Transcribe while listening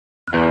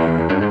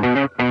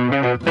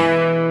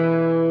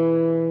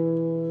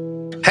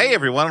Hey,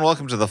 everyone, and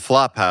welcome to the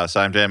Flophouse.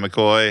 I'm Dan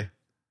McCoy.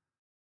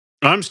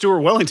 I'm Stuart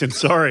Wellington,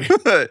 sorry.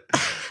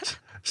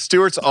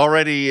 Stuart's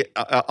already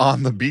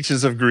on the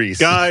beaches of Greece.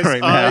 Guys,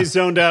 right now. I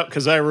zoned out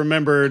because I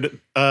remembered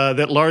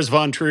that Lars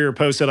von Trier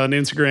posted on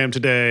Instagram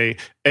today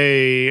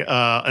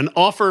an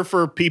offer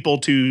for people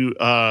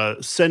to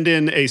send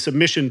in a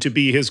submission to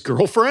be his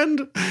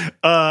girlfriend,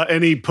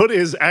 and he put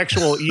his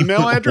actual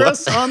email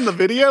address on the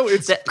video.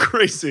 It's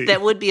crazy.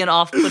 That would be an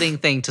off-putting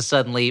thing to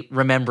suddenly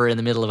remember in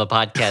the middle of a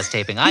podcast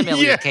taping. I'm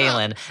Elliot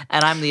Kalin,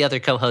 and I'm the other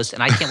co-host,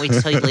 and I can't wait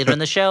to tell you later in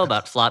the show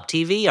about Flop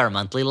TV, our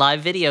monthly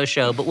live video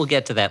show, but we'll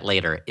get to that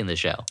later in the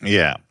show.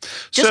 Yeah.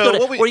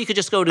 Or you could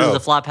just go to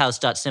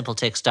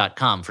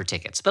theflophouse.simpletix.com for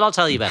tickets, but I'll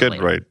tell you about it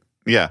later. Right.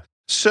 Yeah.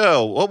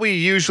 So what we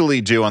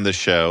usually do on the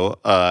show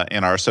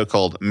in our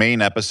so-called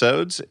main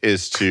episodes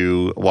is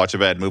to watch a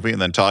bad movie and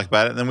then talk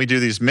about it. And then we do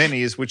these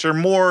minis, which are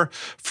more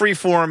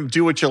freeform,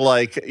 do what you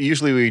like.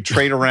 Usually we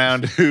trade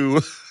around who...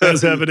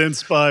 As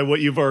evidenced by what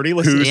you've already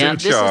listened who's to. in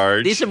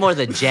charge. These are more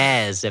the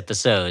jazz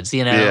episodes,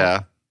 you know?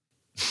 Yeah.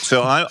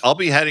 So I'll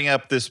be heading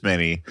up this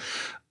mini.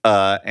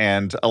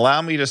 And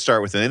allow me to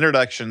start with an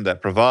introduction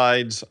that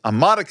provides a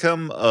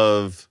modicum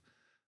of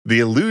the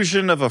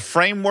illusion of a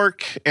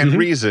framework and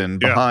reason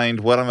behind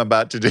what I'm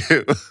about to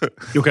do.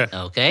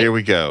 Okay. Here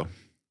we go.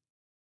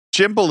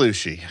 Jim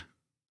Belushi.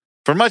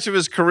 For much of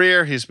his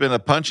career, he's been a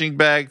punching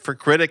bag for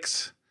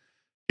critics.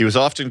 He was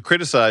often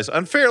criticized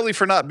unfairly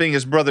for not being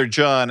his brother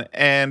John,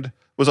 and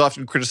was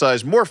often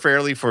criticized more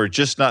fairly for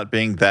just not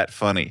being that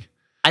funny.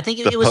 I think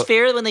it was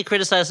fair when they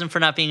criticized him for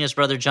not being his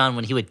brother John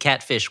when he would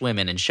catfish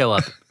women and show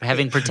up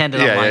having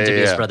pretended online to be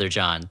his brother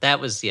John.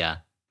 That was,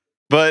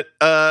 But,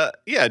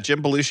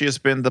 Jim Belushi has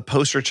been the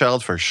poster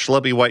child for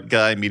schlubby white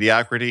guy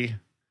mediocrity.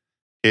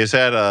 He has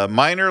had a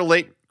minor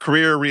late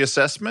career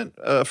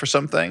reassessment for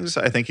some things.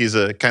 I think he's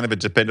a kind of a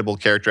dependable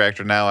character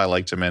actor now. I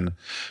liked him in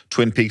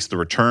Twin Peaks: The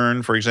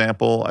Return, for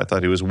example. I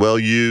thought he was well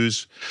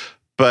used.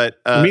 But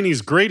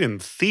he's great in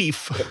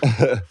Thief.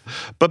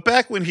 But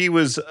back when he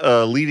was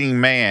a leading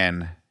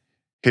man,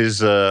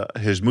 his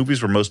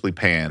movies were mostly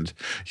panned.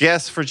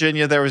 Yes,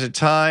 Virginia, there was a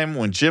time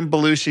when Jim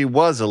Belushi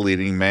was a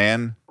leading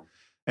man.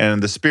 And in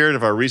the spirit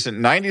of our recent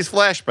 90s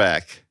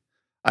flashback,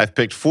 I've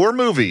picked 4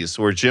 movies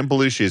where Jim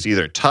Belushi is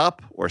either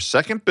top or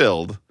second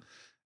billed.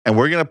 And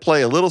we're going to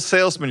play a little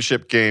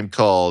salesmanship game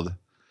called,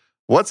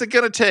 What's It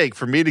Going to Take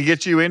for Me to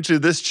Get You Into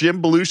This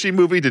Jim Belushi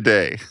Movie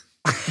Today?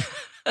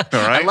 All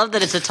right? I love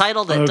that it's a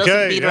title that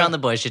doesn't beat around the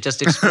bush. It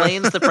just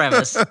explains the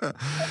premise.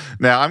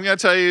 Now, I'm going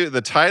to tell you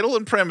the title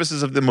and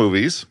premises of the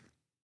movies.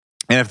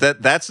 And if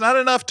that's not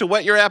enough to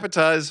whet your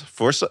appetites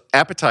for some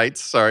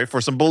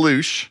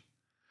Belushi,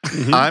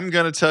 I'm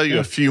going to tell you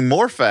a few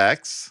more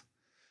facts,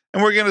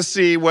 and we're going to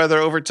see whether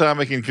over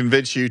time I can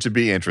convince you to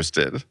be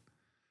interested.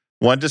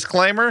 One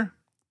disclaimer,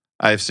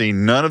 I've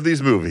seen none of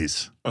these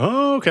movies.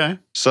 Oh, okay.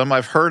 Some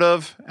I've heard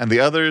of, and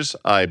the others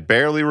I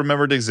barely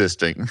remembered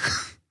existing.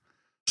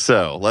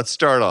 So, let's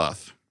start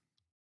off.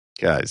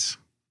 Guys.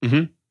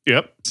 Yep.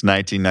 It's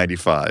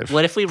 1995.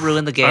 What if we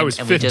ruin the game? I was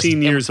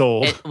 15 years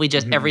old. We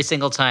just, every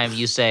single time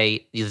you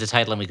say the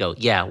title and we go,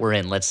 yeah, we're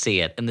in, let's see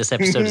it. And this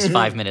episode is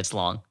 5 minutes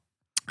long.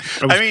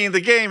 I mean,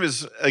 the game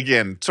is,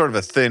 again, sort of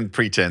a thin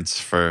pretense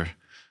for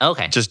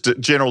just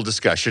general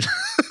discussion.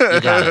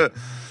 You got it.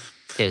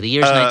 Okay, the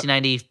year's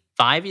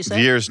 1995, you said?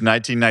 The year's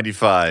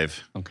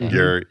 1995.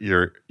 Okay.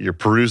 You're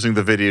perusing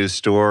the video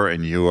store,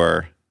 and you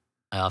are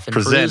I often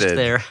presented perused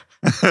there.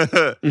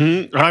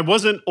 I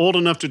wasn't old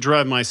enough to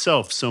drive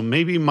myself, so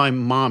maybe my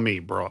mommy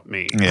brought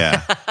me.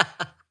 Yeah.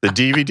 The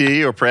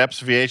DVD, or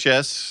perhaps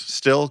VHS,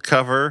 still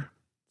cover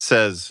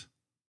says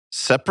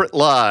Separate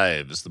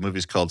Lives. The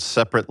movie's called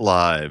Separate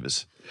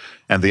Lives.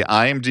 And the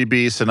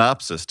IMDb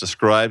synopsis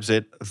describes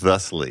it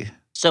thusly.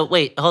 So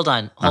wait, hold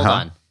on.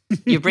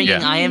 You're bringing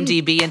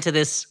IMDb into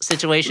this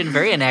situation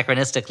very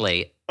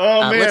anachronistically.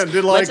 Oh, man.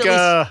 Did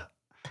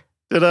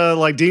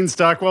Dean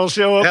Stockwell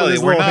show up with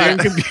his little hand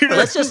computer?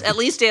 Let's just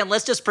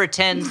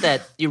pretend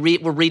that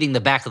we're reading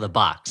the back of the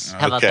box.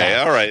 How about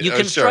that? All right. You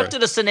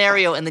constructed a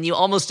scenario, and then you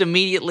almost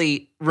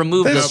immediately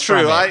removed it. That's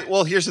true.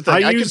 Here's the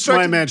thing. I used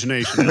my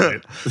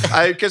imagination.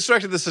 I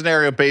constructed the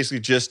scenario basically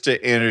just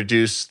to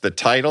introduce the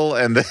title,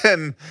 and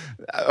then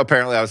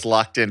apparently I was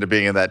locked into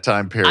being in that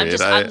time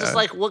period. I'm just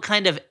like, what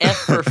kind of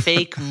F or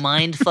fake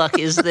mindfuck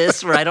is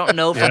this? Where I don't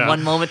know from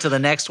one moment to the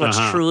next what's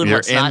true and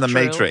what's not true.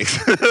 You're in the Matrix.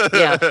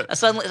 Yeah.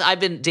 Suddenly,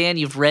 Dan,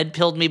 you've red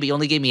pilled me, but you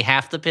only gave me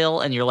half the pill,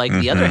 and you're like,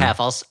 the other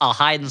half, I'll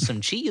hide in some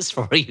cheese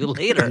for you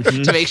later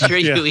to make sure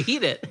you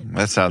eat it.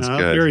 That sounds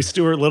good. Very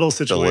Stuart Little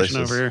situation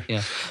Delicious. over here.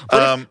 Yeah.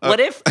 What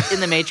if in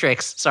the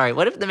Matrix,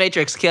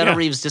 Keanu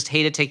Reeves just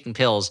hated taking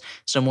pills,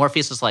 so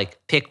Morpheus is like,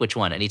 pick which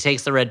one, and he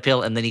takes the red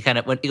pill, and then he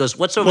goes,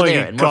 what's over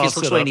there? And Morpheus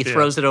looks away, and he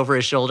throws it over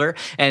his shoulder,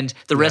 and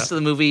the rest of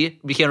the movie,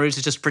 Keanu Reeves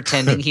is just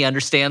pretending he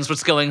understands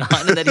what's going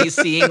on, and that he's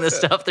seeing the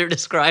stuff they're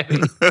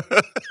describing.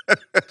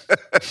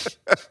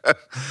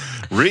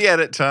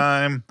 Re-edit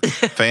time.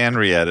 Fan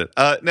re-edit.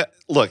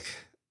 Look,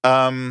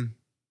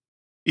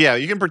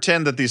 you can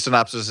pretend that these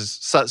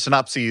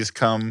synopses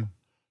come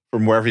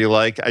from wherever you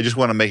like. I just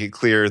want to make it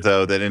clear,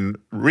 though, that in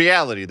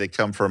reality, they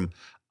come from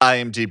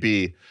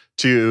IMDb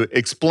to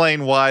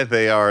explain why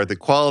they are the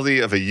quality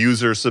of a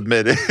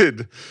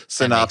user-submitted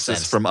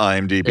synopsis from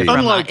IMDb.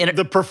 Unlike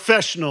the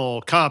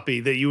professional copy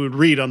that you would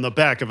read on the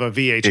back of a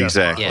VHS.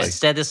 Exactly. Yeah,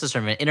 instead, this is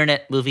from an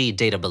Internet Movie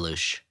Data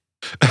Balouche.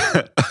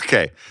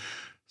 Okay.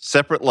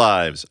 Separate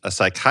lives. A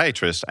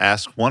psychiatrist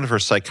asks one of her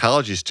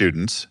psychology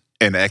students,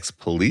 an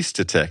ex-police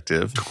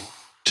detective,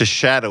 to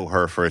shadow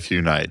her for a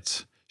few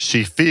nights.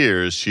 She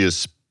fears she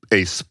is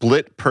a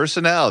split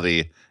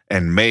personality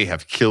and may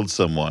have killed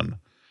someone.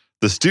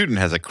 The student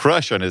has a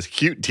crush on his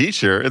cute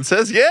teacher and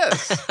says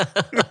yes.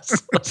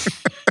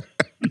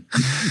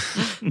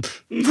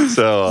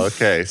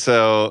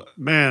 So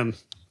man,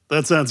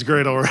 that sounds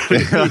great already.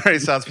 It already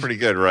sounds pretty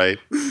good, right?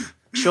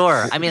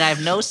 Sure. I mean, I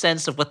have no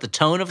sense of what the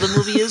tone of the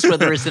movie is,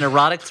 whether it's an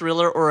erotic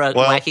thriller or a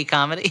wacky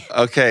comedy.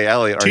 Okay,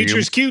 Elliot,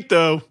 teacher's cute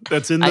though.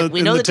 That's in the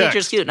we know the text.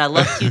 Teacher's cute, and I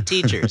love cute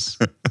teachers.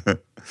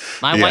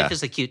 My wife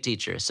is a cute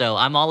teacher, so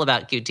I'm all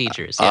about cute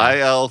teachers. Yeah.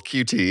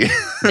 ILQT.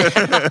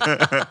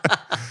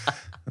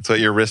 That's what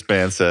your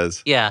wristband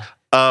says. Yeah.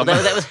 Well,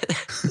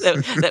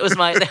 that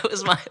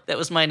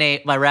was my name.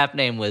 My rap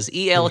name was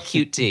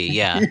ELQT.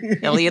 Yeah.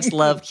 Elliot's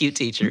love cute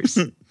teachers.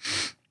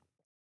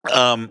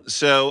 Well,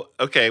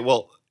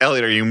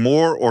 Elliot, are you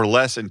more or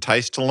less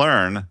enticed to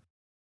learn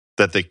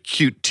that the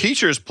cute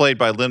teacher is played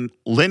by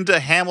Linda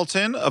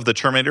Hamilton of the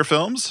Terminator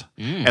films,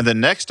 and the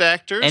next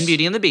actors and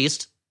Beauty and the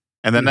Beast,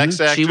 and the next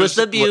actors, she was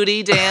the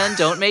beauty. Dan,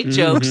 don't make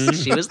jokes.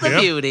 She was the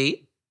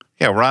beauty.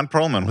 Yeah, Ron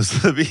Perlman was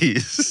the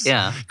Beast.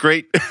 Yeah,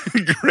 great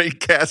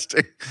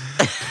casting.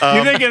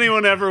 You think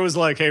anyone ever was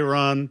like, "Hey,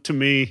 Ron, to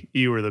me,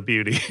 you were the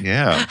beauty"?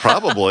 Yeah,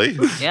 probably.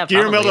 Yeah,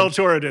 Guillermo del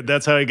Toro did.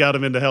 That's how he got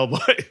him into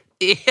Hellboy.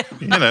 Yeah.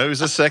 He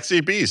was a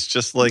sexy beast,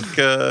 just like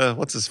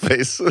what's his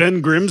face? Ben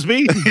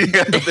Grimsby?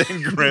 Yeah,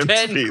 Ben Grimsby.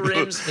 Ben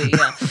Grimsby,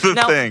 yeah.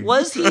 Now,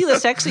 was he the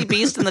sexy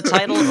beast in the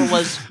title, or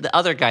was the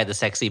other guy the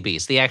sexy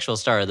beast, the actual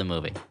star of the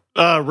movie?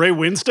 Ray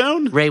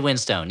Winstone? Ray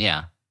Winstone,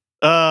 yeah.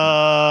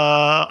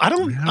 I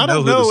don't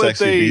know if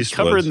they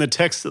covered in the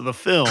text of the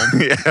film.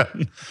 Yeah.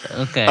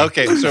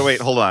 Okay, so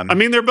wait, hold on. I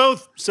mean, they're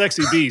both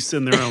sexy beasts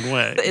in their own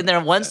way. And they're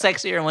one's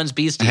sexier and one's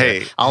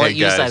beastier. I'll let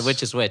you decide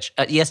which is which.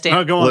 Yes,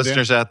 Dan? Go on,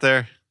 listeners Dan. out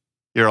there,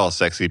 you're all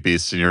sexy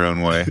beasts in your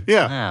own way.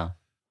 Yeah.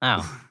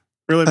 Oh.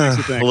 Really makes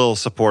you think. A little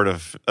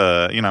supportive.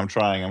 I'm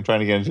trying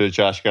to get into the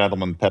Josh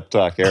Gondelman pep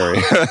talk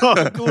area.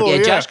 Oh, cool.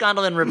 Yeah, Josh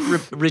Gondelman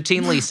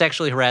routinely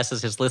sexually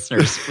harasses his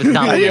listeners with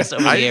compliments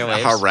over the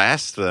airwaves. I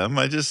harassed them.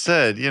 I just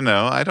said,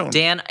 I don't.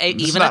 Dan,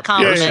 even a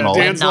compliment when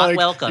Dan's not like,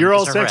 welcome. You're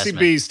all sexy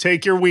beasts.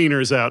 Take your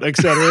wieners out, et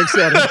cetera, et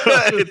cetera.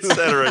 Et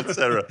cetera, et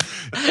cetera.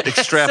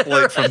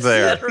 Extrapolate from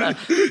there.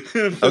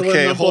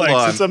 Okay, hold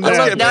on.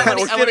 We're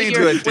getting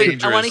into a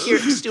dangerous. I want to hear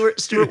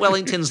Stuart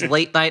Wellington's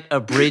late night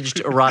abridged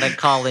erotic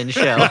call-in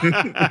show.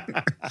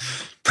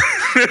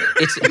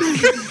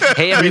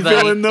 Hey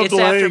everybody, it's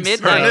after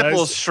midnight. Her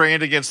nipples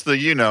strained against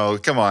the,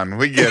 come on,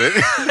 we get it.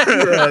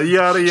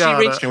 Yada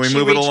yada. Can we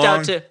move it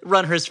along? She reached out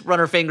to run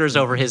her fingers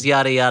over his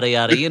yada yada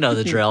yada. You know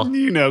the drill.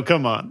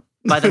 Come on.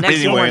 By the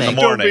next morning. In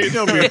the morning.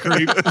 Don't be a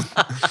creep.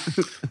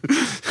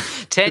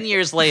 10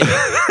 years later.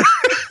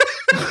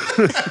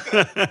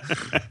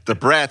 The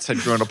brats had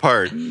grown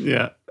apart.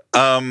 Yeah.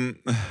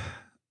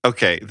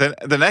 Okay.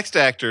 The next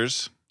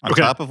actors on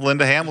top of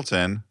Linda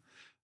Hamilton.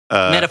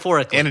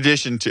 Metaphorically. In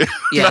addition to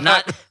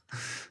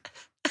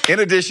in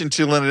addition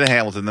to Linda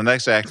Hamilton, the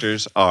next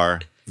actors are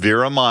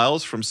Vera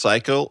Miles from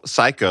Psycho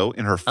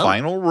in her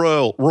final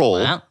role.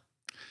 Wow.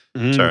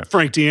 Sorry.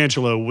 Frank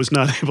D'Angelo was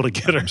not able to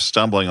get her. I'm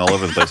stumbling all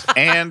over the place.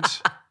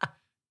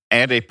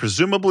 and a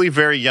presumably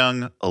very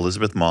young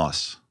Elizabeth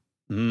Moss.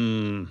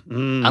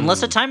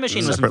 Unless a time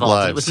machine was involved.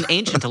 Lives. It was an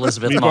ancient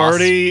Elizabeth Moss.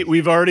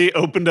 We've already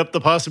opened up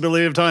the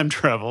possibility of time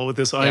travel with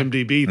this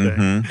IMDb thing.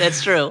 Mm-hmm.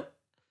 That's true.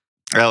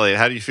 Elliot,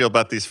 how do you feel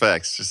about these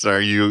facts?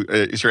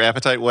 Is your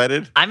appetite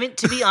whetted? I mean,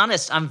 to be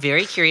honest, I'm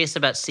very curious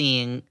about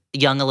seeing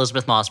young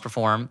Elizabeth Moss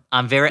perform.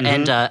 I'm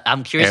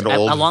curious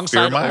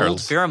alongside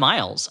old Vera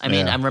Miles. I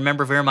mean, I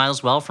remember Vera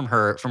Miles well from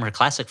her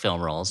classic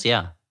film roles.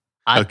 Yeah.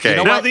 Okay.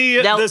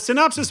 You know the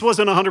synopsis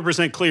wasn't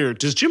 100% clear.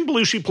 Does Jim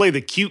Belushi play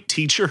the cute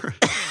teacher?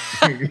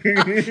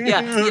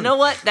 Yeah, you know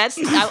what?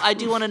 I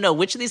do want to know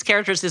which of these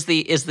characters is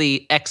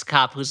the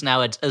ex-cop who's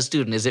now a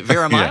student. Is it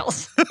Vera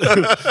Miles?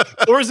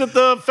 Or is it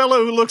the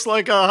fellow who looks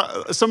like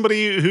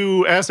somebody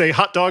who has a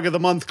hot dog of the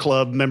month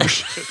club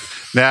membership?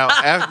 Now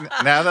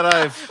that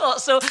I've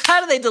so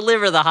how do they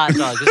deliver the hot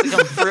dog? Does it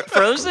come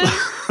frozen?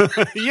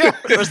 Yeah,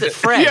 or is it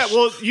fresh? Yeah,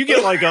 well, you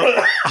get like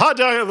a hot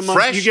dog of the month.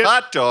 Fresh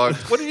hot dog.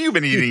 What have you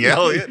been eating,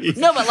 Elliot?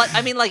 No, but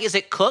is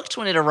it cooked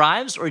when it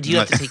arrives, or do you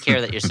have to take care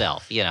of that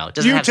yourself?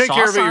 Does you it have take sauce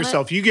care of it on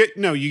yourself. You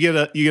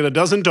get a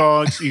dozen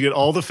dogs. You get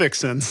all the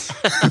fixins.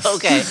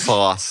 Okay.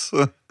 Sauce.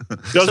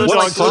 Dozen So dogs.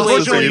 What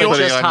sauce are you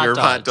putting just on your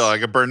hot hot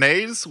dog? A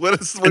Bernays? What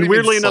And do you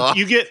weirdly mean enough,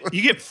 sauce?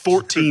 you get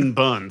 14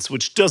 buns,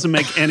 which doesn't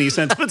make any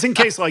sense. But it's in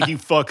case you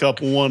fuck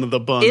up one of the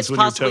buns It's when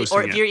possibly, you're toasting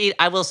or if you're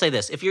I will say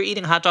this: if you're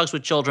eating hot dogs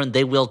with children,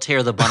 they will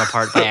tear the bun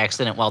apart by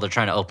accident while they're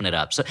trying to open it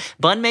up. So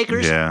bun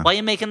makers, why are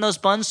you making those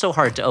buns so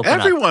hard to open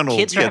Everyone up? will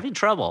Kids are having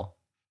trouble.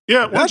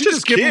 Yeah, why don't you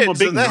just give them a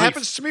big That knife?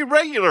 happens to me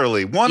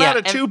regularly. One out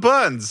of 2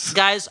 buns.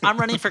 Guys, I'm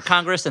running for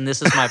Congress, and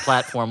this is my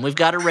platform. We've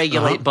got to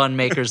regulate bun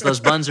makers. Those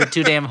buns are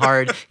too damn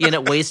hard. You end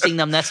up wasting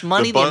them. That's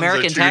money the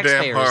American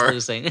taxpayer is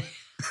losing.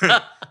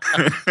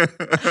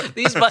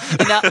 These buns.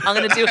 Now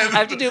I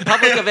have to do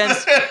public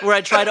events where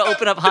I try to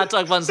open up hot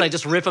dog buns and I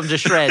just rip them to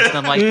shreds. And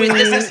I'm like,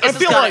 this has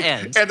got to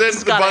end. And then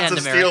this the Buns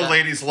of Steel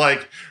lady's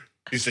like,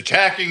 he's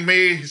attacking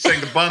me. He's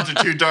saying the buns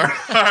are too darn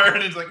hard.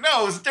 And he's like,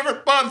 no, it's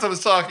different buns I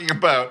was talking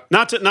about.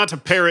 Not to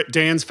parrot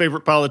Dan's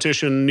favorite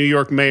politician, New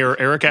York Mayor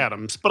Eric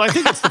Adams, but I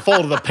think it's the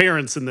fault of the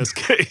parents in this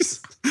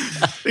case.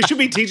 They should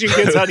be teaching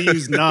kids how to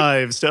use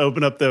knives to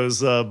open up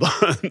those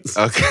buns.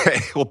 Okay,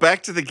 well,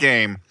 back to the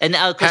game. And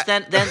because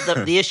then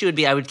the issue would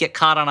be I would get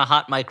caught on a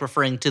hot mic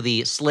referring to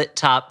the slit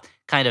top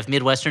kind of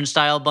Midwestern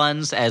style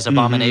buns as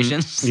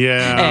abominations.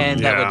 Yeah,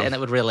 and that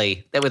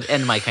would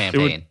end my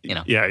campaign.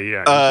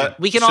 Yeah.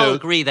 We can all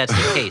agree that's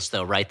the case,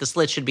 though, right? The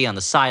slit should be on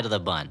the side of the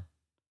bun.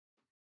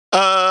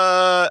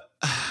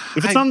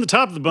 If it's on the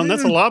top of the bun,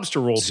 that's a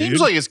lobster roll, dude. Seems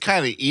like it's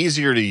kind of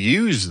easier to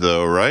use,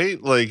 though, right?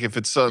 Like if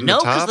it's on the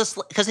top.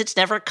 No, because it's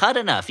never cut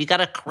enough. You got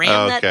to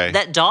cram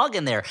that dog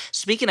in there.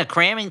 Speaking of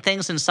cramming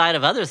things inside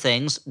of other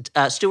things,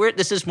 Stuart,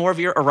 this is more of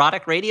your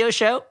erotic radio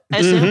show, I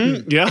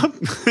assume? Yeah.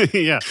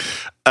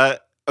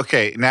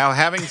 Okay, now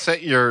having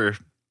set your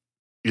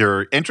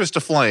interest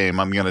aflame,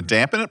 I'm going to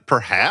dampen it.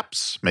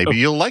 Perhaps, maybe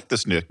you'll like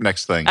this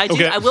next thing.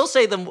 I will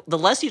say the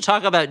less you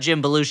talk about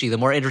Jim Belushi, the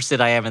more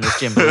interested I am in this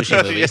Jim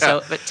Belushi movie.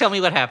 So, but tell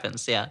me what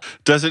happens. Yeah.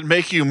 Does it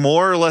make you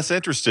more or less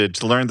interested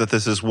to learn that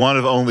this is one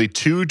of only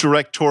 2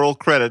 directorial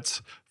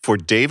credits for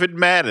David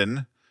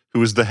Madden,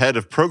 who is the head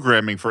of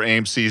programming for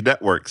AMC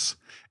Networks,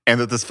 and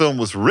that this film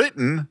was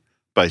written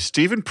by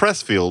Stephen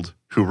Pressfield,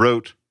 who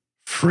wrote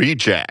Free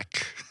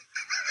Jack?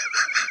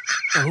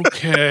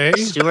 Okay.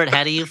 Stuart,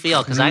 how do you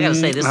feel? Because I got to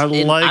say,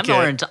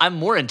 I'm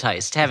more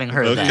enticed having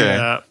heard that.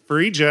 Yeah,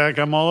 Free Jack,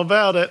 I'm all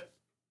about it.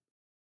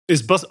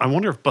 I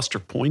wonder if Buster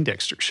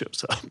Poindexter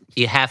shows up.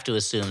 You have to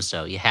assume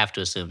so.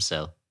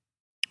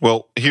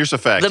 Well, here's a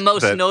fact. The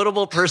most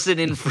notable person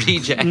in Free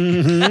Jack.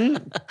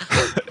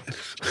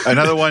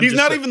 Another one. He's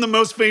not even the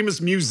most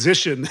famous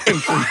musician in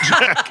Free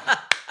Jack.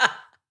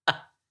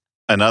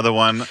 Another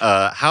one.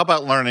 How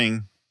about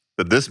learning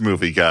that this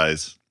movie,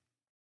 guys,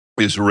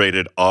 is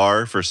rated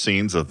R for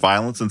scenes of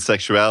violence and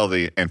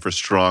sexuality and for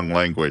strong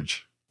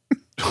language?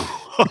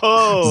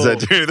 Does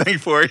that do anything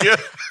for you?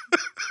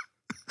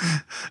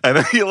 I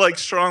know you like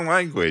strong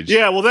language.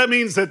 Yeah, well, that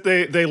means that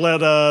they let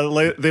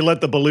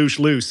the Belush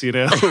loose, you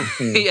know.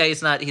 Yeah,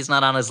 he's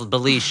not on his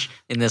Belush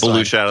in this one.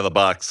 Belush out of the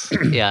box.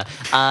 Yeah.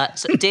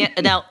 So Dan,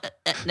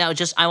 now,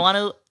 just I want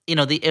to,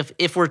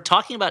 if we're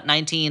talking about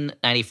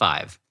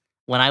 1995,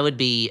 when I would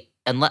be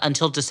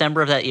until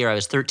December of that year, I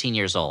was 13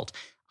 years old.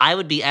 I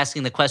would be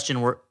asking the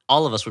question where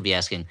all of us would be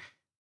asking,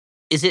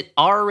 is it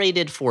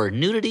R-rated for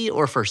nudity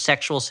or for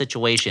sexual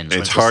situations?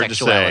 It's hard to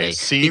say.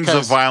 Scenes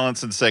of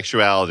violence and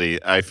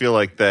sexuality, I feel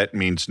like that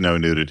means no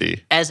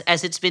nudity. As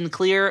it's been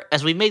clear,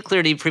 as we made clear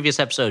in previous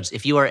episodes,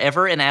 if you are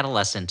ever an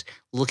adolescent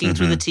looking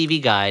through the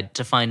TV guide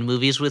to find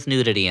movies with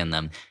nudity in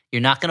them,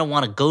 you're not going to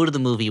want to go to the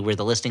movie where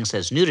the listing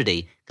says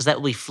nudity because that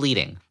will be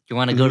fleeting. You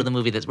want to go to the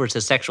movie where it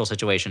says sexual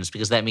situations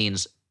because that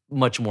means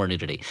much more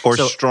nudity. Or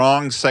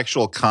strong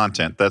sexual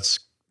content. That's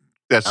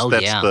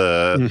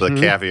the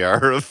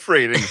caviar of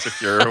ratings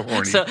if you're a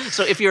horny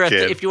So if you're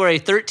if you are a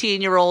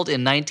 13-year-old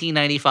in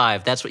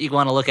 1995, that's what you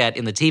want to look at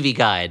in the TV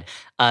guide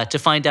to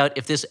find out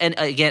if this. And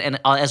again, and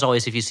as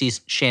always, if you see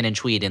Shannon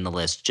Tweed in the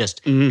list,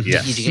 just you're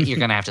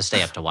going to have to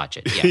stay up to watch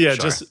it. Yeah,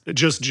 sure.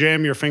 just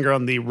jam your finger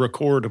on the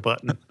record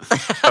button.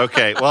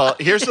 Okay, well,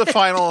 here's the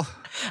final.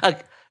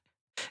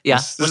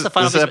 What's the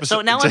final?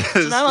 So now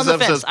I'm on the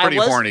fence. Pretty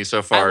horny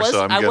so far.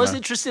 I was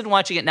interested in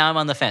watching it. Now I'm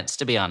on the fence,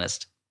 to be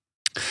honest.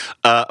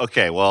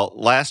 Okay, well,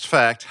 last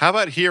fact. How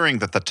about hearing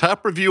that the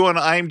top review on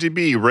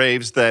IMDb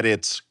raves that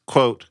it's,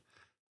 quote,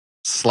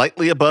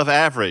 slightly above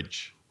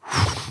average?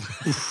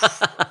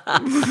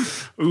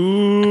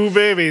 Ooh,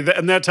 baby.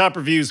 And that top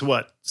review is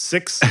what?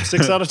 6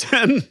 out of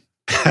 10?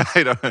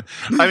 I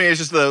mean, it's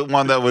just the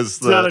one that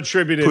was not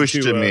attributed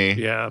pushed to me.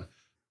 Yeah.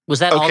 Was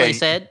that all they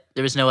said?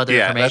 There was no other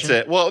information? Yeah,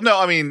 that's it. Well, no,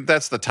 I mean,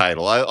 that's the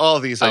title. All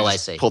of these, I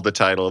just pulled the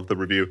title of the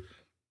review.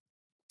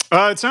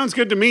 It sounds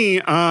good to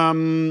me. I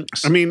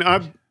mean,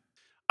 I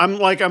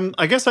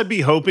guess I'd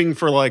be hoping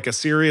for like a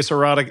serious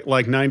erotic,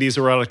 like 90s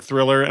erotic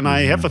thriller. And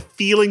I have a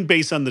feeling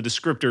based on the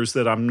descriptors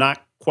that I'm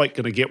not quite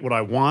going to get what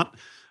I want.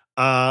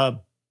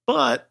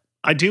 But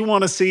I do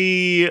want to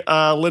see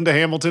Linda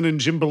Hamilton and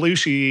Jim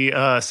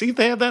Belushi see if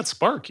they have that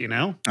spark, you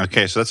know?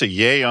 Okay, so that's a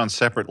yay on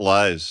Separate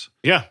Lies.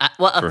 Yeah.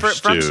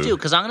 From Stu,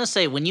 because I'm going to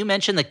say, when you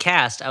mentioned the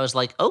cast, I was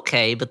like,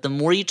 okay, but the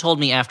more you told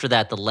me after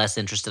that, the less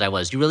interested I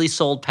was. You really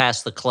sold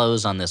past the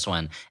close on this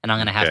one, and I'm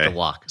going to have to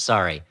walk.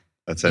 Sorry.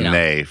 That's a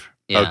knave.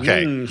 Yeah.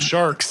 Okay.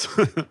 Sharks.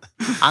 I'm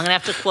going to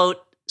have to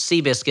quote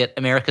Seabiscuit,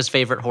 America's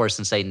favorite horse,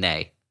 and say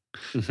nay.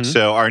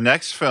 So our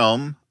next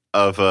film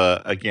of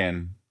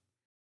again.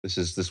 This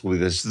is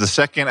the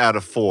second out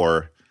of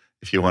 4.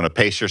 If you want to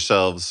pace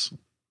yourselves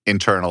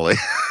internally.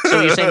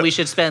 So you're saying we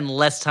should spend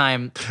less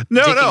time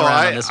No, dicking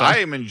around on this one? I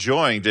am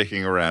enjoying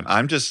dicking around.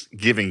 I'm just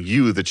giving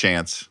you the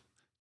chance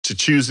to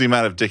choose the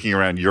amount of dicking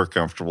around you're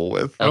comfortable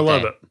with. I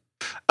love it.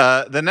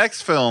 The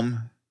next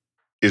film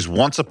is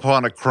Once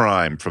Upon a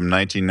Crime from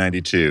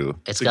 1992.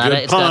 It's got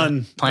a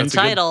pun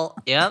title.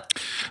 Yep.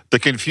 The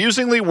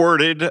confusingly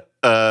worded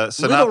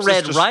synopsis. Little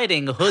Red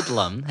Riding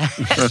Hoodlum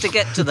has to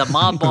get to the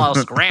mob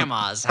boss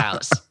grandma's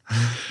house.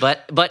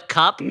 But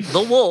Cop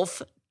the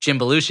Wolf, Jim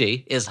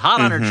Belushi, is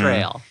hot on her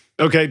trail.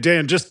 Okay,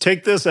 Dan, just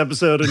take this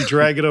episode and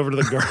drag it over to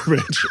the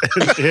garbage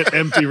and hit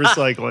empty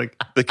recycling.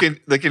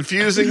 The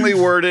confusingly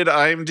worded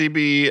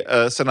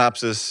IMDb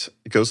synopsis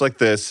goes like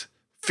this.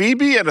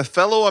 Phoebe and a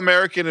fellow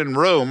American in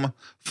Rome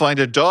find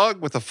a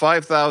dog with a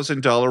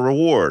 $5,000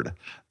 reward.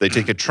 They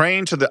take a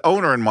train to the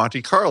owner in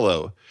Monte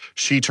Carlo.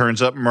 She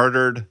turns up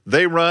murdered.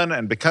 They run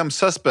and become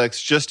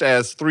suspects just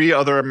as 3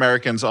 other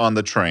Americans on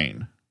the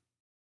train.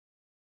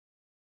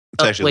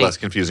 It's actually less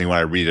confusing when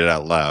I read it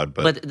out loud.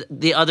 But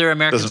the other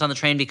Americans on the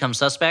train become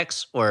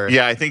suspects? Or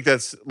yeah, I think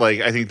that's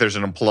I think there's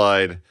an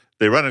implied,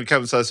 they run and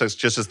become suspects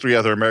just as 3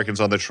 other Americans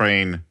on the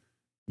train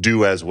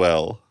do as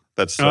well.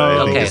 That's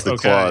I think is the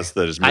clause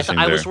that is missing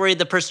I was worried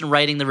the person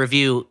writing the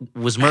review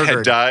was murdered.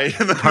 Had died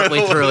in the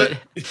partway through it.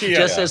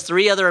 Just as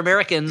 3 other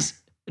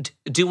Americans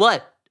do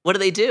what? What do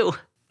they do?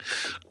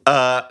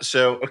 That's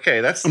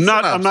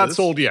I'm not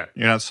sold yet.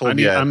 You're not sold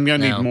yet. I'm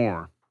gonna need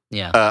more.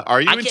 Yeah. Are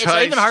you enticed? It's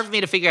not even hard for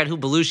me to figure out who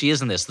Belushi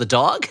is in this. The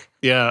dog?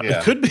 Yeah,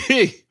 it could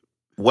be.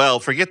 Well,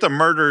 forget the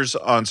murders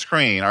on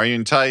screen. Are you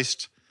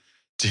enticed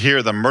to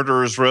hear the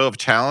murderer's row of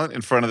talent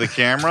in front of the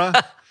camera?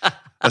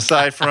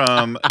 Aside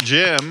from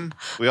Jim,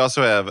 we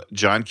also have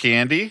John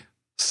Candy,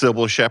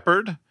 Sybil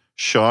Shepherd,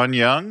 Sean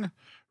Young,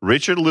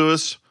 Richard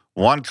Lewis,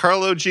 Juan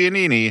Carlo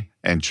Giannini,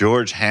 and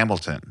George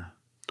Hamilton.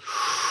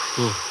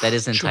 Ooh, that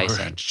is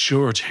enticing.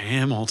 George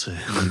Hamilton.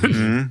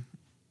 Mm-hmm.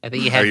 I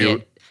think you had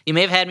me. You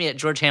may have had me at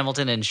George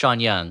Hamilton and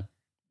Sean Young.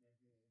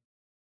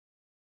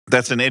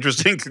 That's an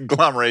interesting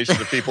conglomeration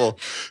of people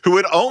who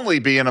would only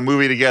be in a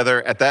movie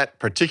together at that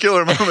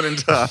particular moment in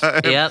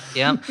time. Yep.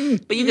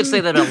 But you could say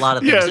that about a lot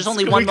of things. There's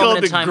only one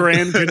moment in time.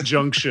 Grand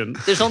conjunction.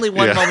 There's only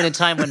one moment in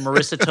time when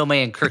Marissa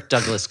Tomei and Kirk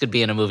Douglas could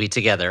be in a movie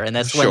together, and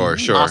that's when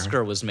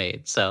Oscar was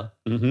made. So.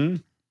 Mm-hmm.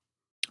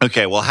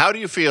 Okay, well, how do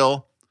you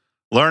feel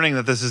learning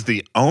that this is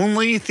the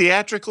only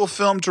theatrical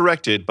film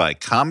directed by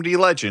comedy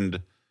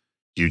legend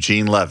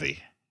Eugene Levy?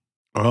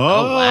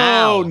 Oh,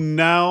 wow.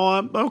 Now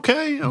I'm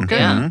okay. Yeah.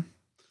 Mm-hmm.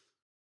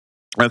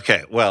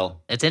 Okay,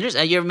 well. It's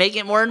interesting. You're making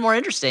it more and more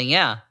interesting,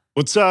 yeah.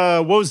 What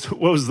was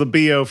the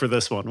BO for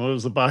this one? What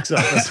was the box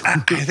office? I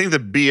think the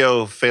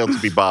BO failed to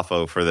be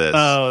Boffo for this.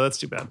 Oh, that's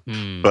too bad.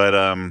 But,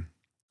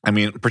 I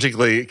mean,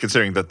 particularly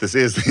considering that this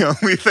is the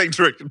only thing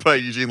directed by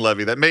Eugene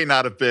Levy, that may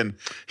not have been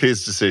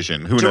his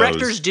decision. Who knows?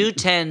 Directors do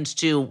tend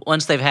to,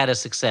 once they've had a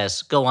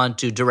success, go on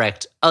to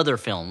direct other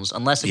films,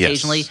 unless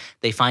occasionally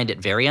they find it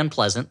very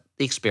unpleasant,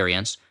 the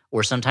experience,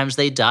 or sometimes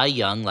they die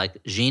young,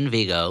 like Jean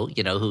Vigo,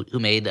 who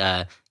made,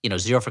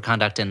 Zero for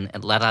Conduct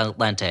and La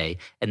Lente,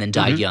 and then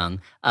died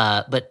young.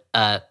 But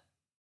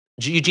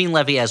Eugene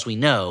Levy, as we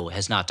know,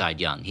 has not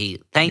died young.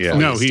 He,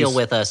 thankfully, is still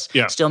with us,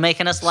 still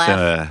making us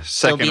laugh.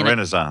 Second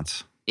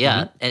renaissance.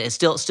 Yeah, and it's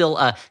still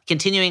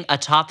continuing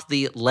atop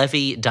the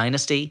Levy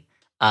dynasty,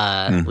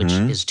 which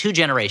is 2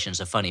 generations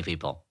of funny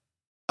people.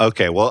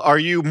 Okay, well, are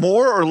you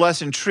more or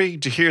less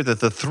intrigued to hear that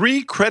the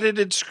 3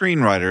 credited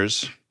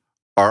screenwriters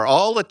are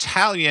all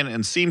Italian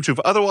and seem to have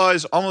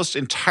otherwise almost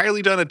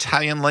entirely done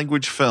Italian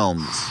language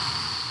films?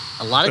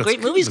 A lot of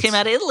great movies came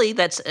out of Italy.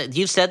 That's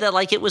you've said that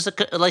like it was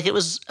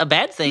a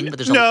bad thing, but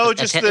there's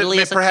Italy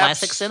is a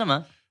classic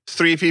cinema.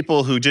 3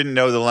 people who didn't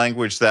know the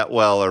language that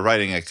well are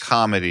writing a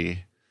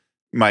comedy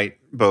might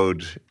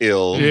bode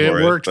ill. It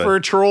worked for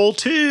Troll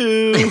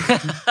 2.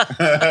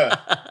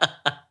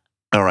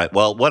 All right.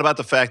 Well, what about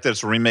the fact that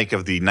it's a remake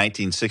of the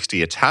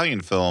 1960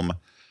 Italian film,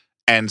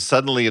 and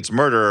Suddenly It's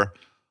Murder,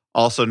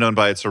 also known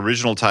by its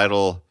original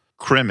title,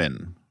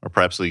 Crimen, or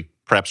perhaps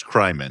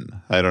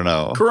Crimen. I don't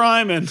know.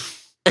 Crimen.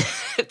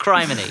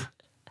 Criminy.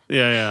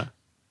 Yeah.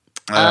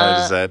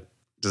 Does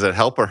that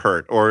help or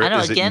hurt, or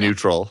is it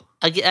neutral?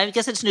 I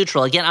guess it's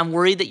neutral. Again, I'm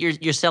worried that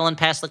you're selling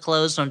past the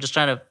close, so I'm just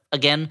trying to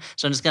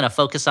so I'm just going to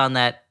focus on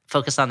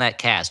that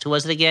cast. Who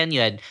was it again? You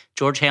had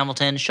George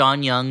Hamilton,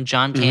 Sean Young,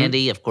 John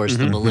Candy, of course,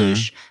 the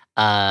Belushi.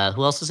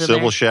 Who else is in there?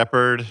 Sybil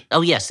Shepherd.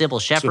 Oh yeah, Sybil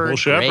Shepherd.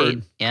 Great.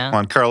 Yeah.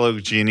 Juan Carlo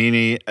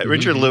Giannini.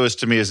 Richard Lewis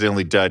to me is the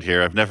only dud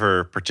here. I've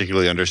never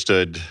particularly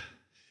understood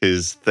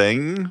his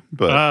thing,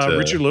 but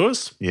Richard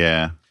Lewis.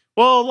 Yeah.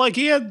 Well,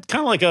 he had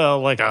kind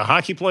of like a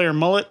hockey player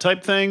mullet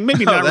type thing.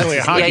 Maybe not really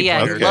a hockey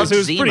player. He loved it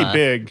was Zima. pretty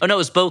big. Oh no, it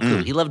was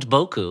Boku. He loved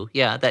Boku.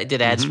 Yeah, that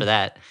did ads for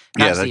that.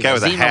 That guy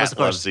with a hat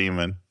loved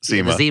Zima.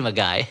 The Zima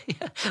guy.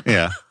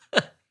 Yeah.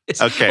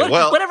 Okay,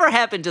 whatever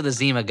happened to the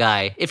Zima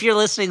guy? If you're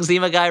listening,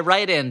 Zima guy,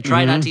 write in.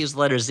 Try not to use the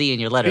letter Z in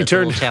your letter. It's a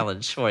little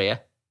challenge for you.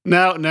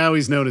 Now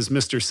he's known as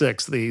Mr.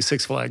 Six, the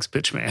Six Flags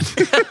pitchman.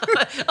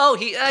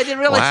 I didn't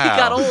realize he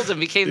got old and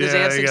became the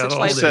dancing Six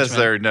Flags. He says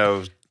there are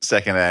no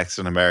second acts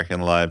in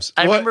American lives.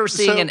 I remember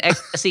seeing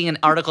an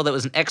article that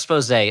was an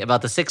expose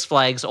about the Six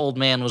Flags old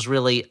man was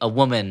really a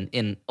woman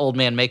in old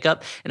man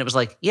makeup. And it was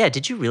like, yeah,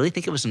 did you really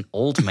think it was an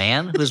old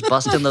man who was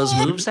busting those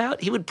moves out?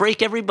 He would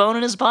break every bone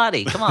in his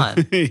body. Come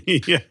on.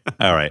 Yeah.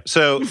 All right.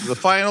 So the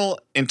final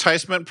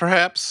enticement,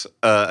 perhaps,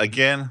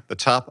 again, the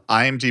top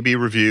IMDb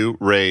review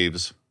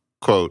raves,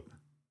 quote,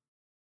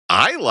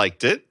 I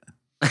liked it.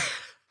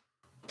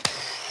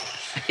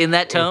 In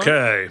that tone?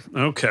 Okay.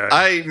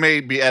 I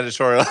may be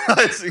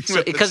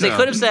editorializing because they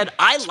could have said,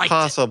 I liked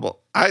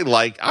possible. I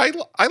liked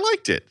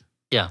it.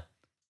 Yeah.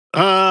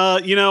 I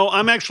think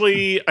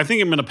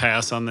I'm going to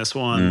pass on this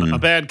one. A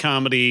bad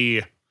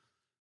comedy,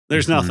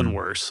 there's nothing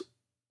worse.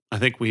 I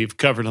think we've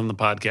covered on the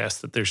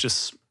podcast that there's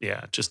just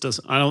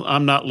doesn't,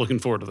 I'm not looking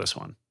forward to this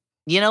one.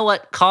 You know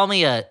what? Call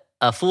me a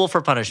fool for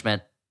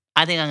punishment.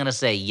 I think I'm going to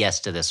say yes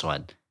to this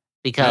one.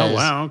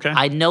 Because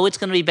I know it's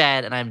going to be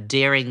bad, and I'm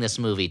daring this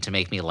movie to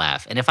make me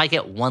laugh. And if I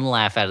get one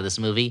laugh out of this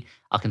movie,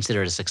 I'll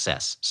consider it a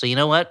success. So you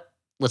know what?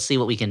 Let's see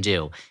what we can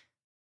do.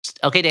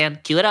 Okay, Dan,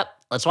 cue it up.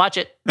 Let's watch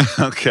it.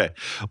 Okay.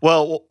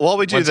 Well, while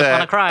we do Once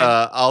Upon a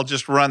Crime. I'll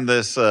just run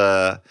this.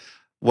 What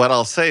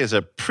I'll say is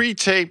a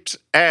pre-taped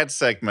ad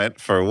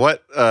segment for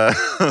what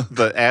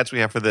the ads we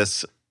have for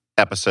this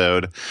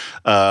episode.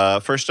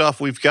 First off,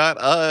 we've got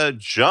a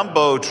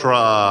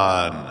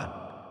Jumbotron.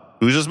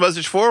 Who's this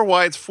message for?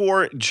 Why, it's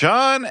for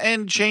John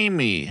and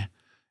Jamie.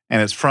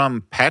 And it's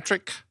from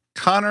Patrick,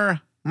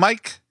 Connor,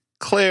 Mike,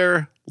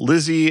 Claire,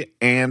 Lizzie,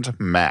 and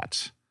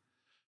Matt.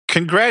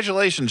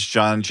 Congratulations,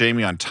 John and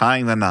Jamie, on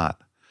tying the knot.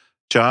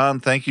 John,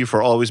 thank you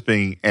for always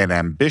being an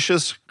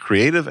ambitious,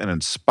 creative, and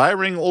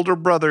inspiring older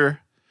brother.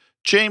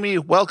 Jamie,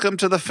 welcome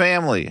to the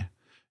family.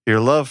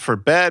 Your love for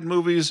bad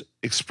movies,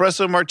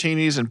 espresso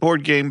martinis, and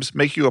board games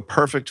make you a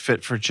perfect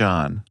fit for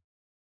John.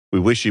 We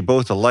wish you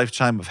both a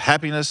lifetime of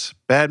happiness,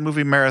 bad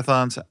movie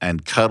marathons,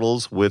 and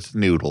cuddles with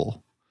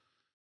Noodle.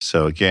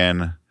 So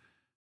again,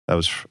 that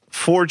was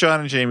for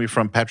John and Jamie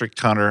from Patrick,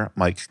 Connor,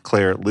 Mike,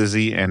 Claire,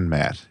 Lizzie, and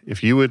Matt.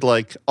 If you would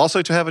like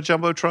also to have a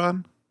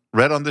Jumbotron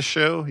read on this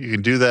show, you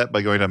can do that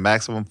by going to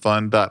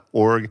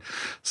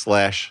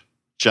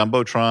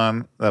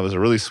MaximumFun.org/Jumbotron. That was a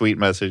really sweet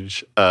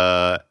message.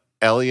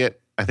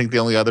 Elliot, I think the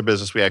only other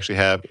business we actually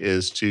have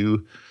is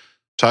to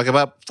talk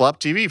about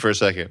Flop TV for a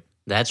second.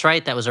 That's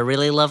right. That was a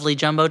really lovely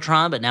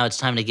Jumbotron, but now it's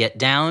time to get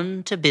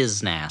down to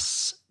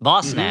business.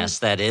 Boss-nass,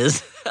 that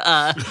is.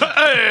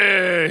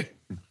 Hey!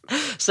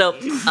 So,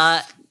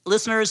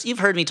 listeners, you've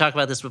heard me talk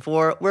about this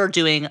before. We're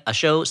doing a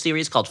show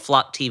series called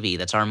Flop TV.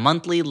 That's our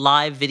monthly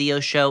live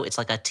video show. It's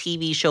like a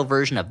TV show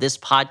version of this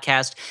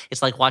podcast.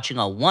 It's like watching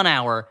a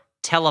 1-hour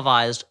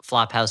televised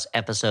Flophouse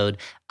episode.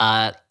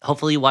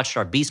 Hopefully you watched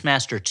our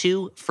Beastmaster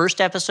 2 first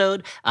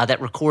episode.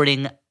 That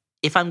recording,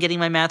 if I'm getting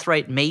my math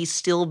right, may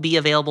still be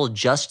available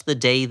just the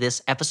day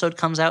this episode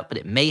comes out, but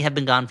it may have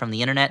been gone from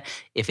the internet.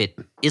 If it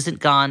isn't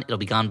gone, it'll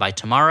be gone by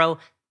tomorrow.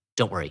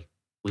 Don't worry.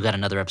 We've got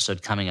another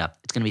episode coming up.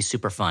 It's going to be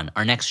super fun.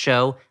 Our next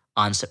show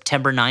on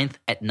September 9th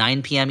at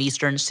 9 p.m.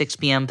 Eastern, 6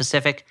 p.m.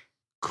 Pacific,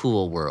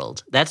 Cool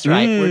World. That's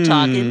right. We're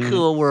talking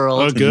Cool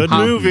World. A good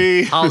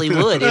movie.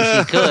 Hollywood, if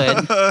you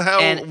could.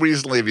 How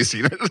recently have you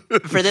seen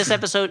it? For this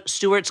episode,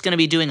 Stuart's going to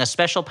be doing a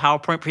special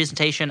PowerPoint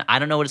presentation. I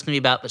don't know what it's going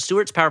to be about, but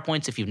Stuart's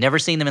PowerPoints, if you've never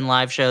seen them in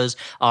live shows,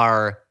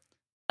 are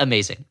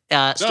amazing.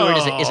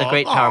 Stuart is a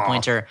great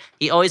PowerPointer.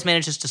 He always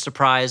manages to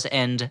surprise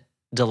and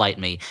delight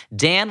me.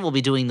 Dan will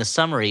be doing the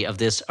summary of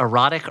this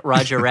erotic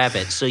Roger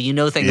Rabbit, so you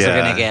know things are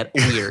going to get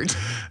weird.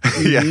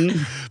 Yeah.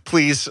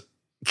 Please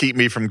keep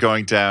me from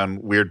going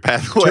down weird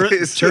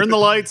pathways. Turn the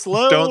lights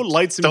low,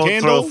 light some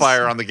candles. Don't throw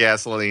fire on the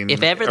gasoline.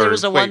 If ever there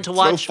was one to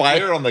watch. Throw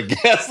fire on the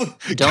gasoline.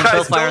 Don't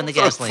throw fire on the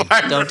gasoline.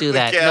 Don't do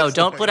that. No,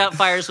 don't put out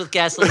fires with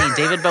gasoline.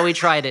 David Bowie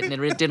tried it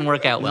and it didn't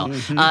work out well.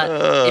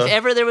 If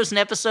ever there was an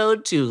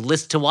episode to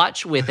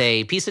watch with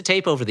a piece of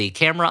tape over the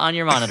camera on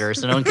your monitor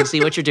so no one can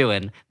see what you're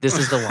doing, this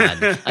is the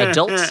one.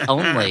 Adults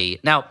only.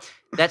 Now,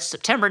 that's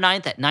September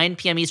 9th at 9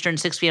 p.m. Eastern,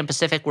 6 p.m.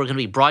 Pacific. We're going to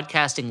be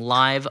broadcasting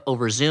live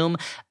over Zoom.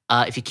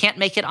 If you can't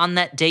make it on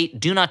that date,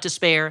 do not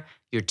despair.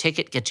 Your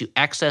ticket gets you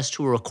access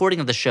to a recording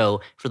of the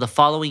show for the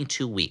following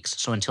 2 weeks.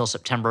 So until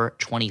September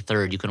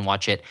 23rd, you can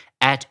watch it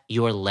at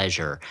your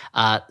leisure.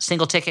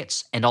 Single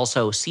tickets and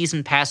also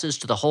season passes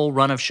to the whole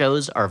run of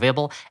shows are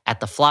available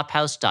at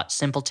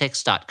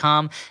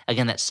theflophouse.simpletix.com.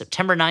 Again, that's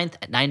September 9th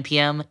at 9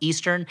 p.m.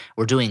 Eastern.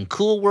 We're doing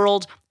Cool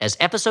World as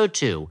episode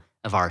 2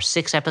 of our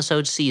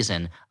 6-episode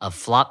season of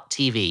Flop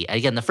TV.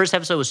 Again, the first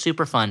episode was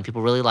super fun.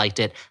 People really liked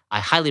it.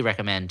 I highly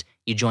recommend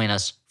you join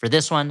us for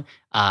this one.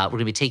 We're going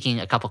to be taking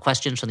a couple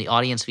questions from the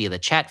audience via the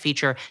chat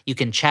feature. You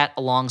can chat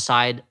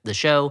alongside the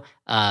show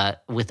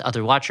with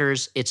other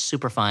watchers. It's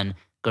super fun.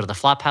 Go to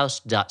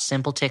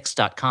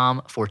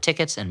theflophouse.simpletix.com for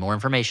tickets and more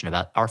information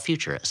about our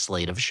future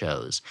slate of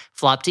shows.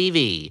 Flop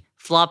TV.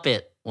 Flop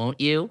it,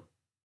 won't you?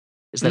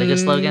 Is that a good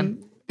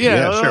slogan?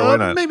 Yeah, sure. Why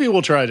not? Maybe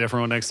we'll try a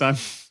different one next time.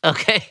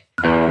 Okay.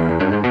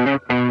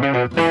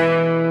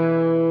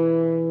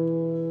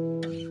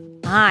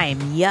 I'm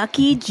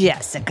Yucky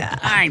Jessica.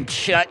 I'm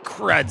Chuck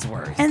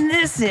Crudsworth. And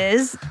this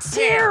is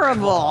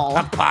Terrible,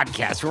 a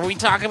podcast where we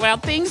talk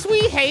about things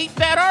we hate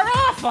that are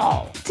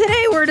awful.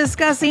 Today we're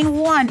discussing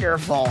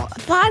Wonderful, a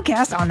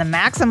podcast on the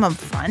Maximum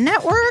Fun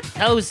Network.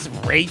 Hosts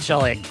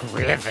Rachel and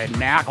Griffin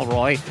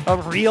McElroy, a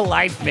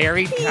real-life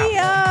married couple,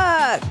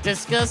 Yuck.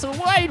 discuss a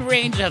wide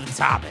range of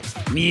topics: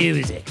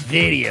 music,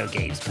 video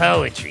games,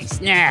 poetry,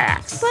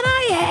 snacks. But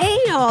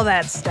I hate all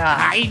that stuff.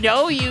 I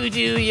know you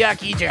do,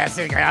 Yucky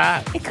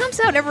Jessica. It comes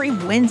out every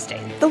Wednesday,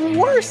 the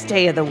worst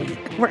day of the week,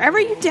 wherever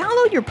you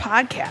download your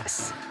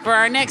podcasts. For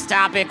our next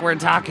topic, we're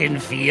talking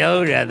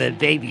Fiona, the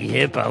baby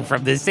hippo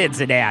from the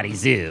Cincinnati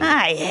Zoo.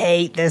 I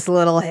hate this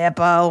little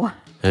hippo.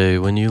 Hey,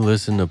 when you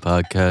listen to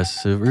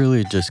podcasts, it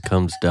really just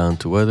comes down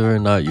to whether or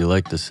not you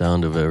like the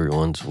sound of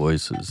everyone's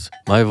voices.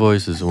 My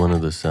voice is one of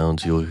the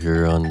sounds you'll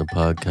hear on the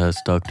podcast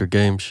Dr.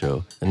 Game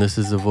Show, and this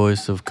is the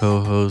voice of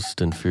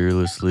co-host and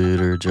fearless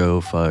leader Joe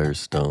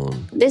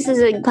Firestone. This is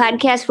a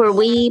podcast where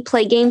we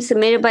play games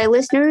submitted by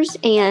listeners,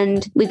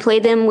 and we play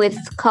them with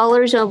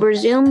callers over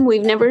Zoom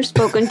we've never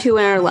spoken to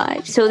in our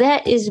lives. So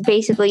that is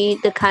basically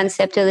the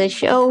concept of the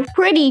show.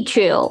 Pretty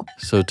chill.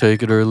 So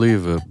take it or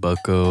leave it,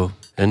 bucko.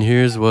 And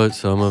here's what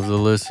some of the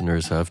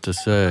listeners have to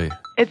say.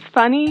 It's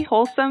funny,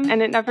 wholesome,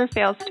 and it never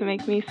fails to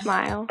make me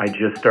smile. I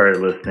just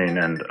started listening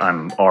and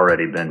I'm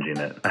already binging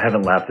it. I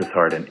haven't laughed this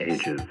hard in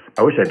ages.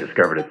 I wish I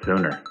discovered it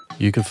sooner.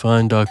 You can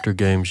find Dr.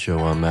 Game Show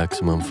on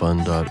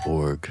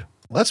MaximumFun.org.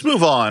 Let's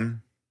move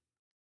on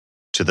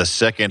to the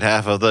second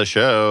half of the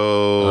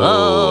show.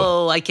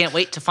 Oh, I can't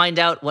wait to find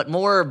out what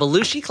more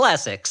Belushi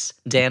classics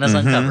Dan has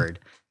uncovered.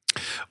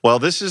 Well,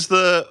 this is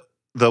the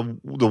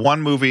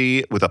one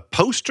movie with a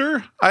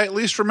poster I at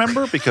least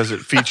remember, because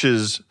it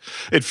features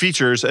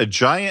a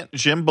giant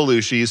Jim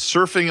Belushi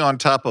surfing on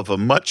top of a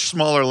much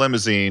smaller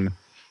limousine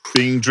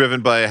being driven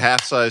by a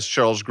half-sized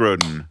Charles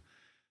Grodin.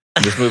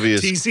 This movie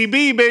is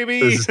TCB, baby.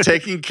 This is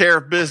Taking Care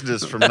of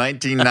Business from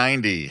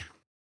 1990.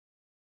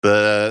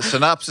 The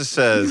synopsis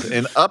says,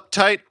 an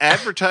uptight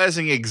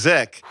advertising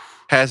exec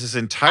has his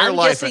entire I'm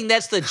life. guessing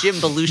that's the Jim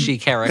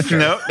Belushi character.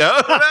 No.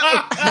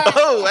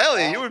 Oh,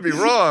 Ellie, you would be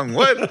wrong.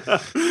 What? No,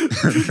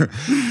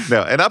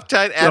 an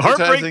uptight The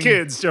advertising. Heartbreak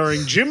Kid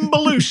starring Jim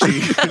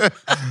Belushi.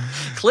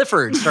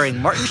 Clifford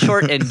starring Martin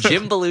Short and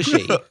Jim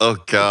Belushi. Oh,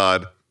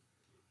 God.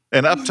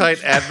 An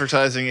uptight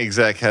advertising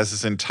exec has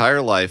his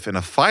entire life in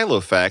a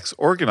Filofax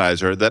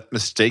organizer that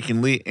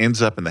mistakenly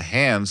ends up in the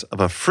hands of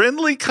a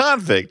friendly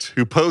convict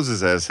who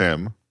poses as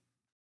him.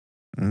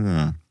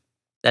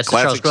 That's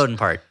Classic the Charles Grodin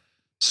part.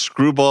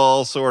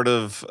 Screwball sort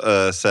of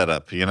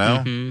setup, you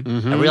know?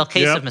 A real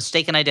case of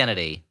mistaken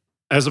identity.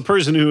 As a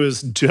person who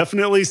has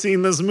definitely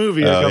seen this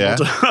movie a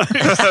couple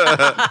times.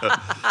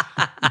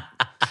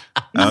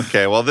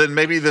 Okay, well then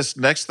maybe this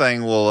next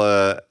thing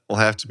will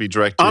have to be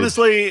directed.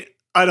 Honestly,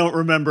 I don't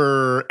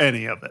remember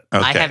any of it.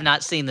 Okay. I have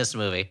not seen this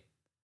movie.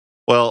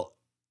 Well,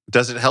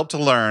 does it help to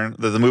learn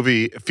that the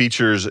movie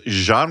features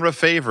genre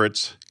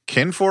favorites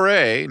Ken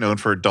Foray, known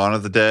for Dawn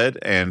of the Dead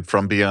and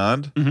From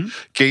Beyond,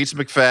 Gates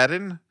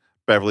McFadden,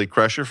 Beverly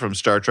Crusher from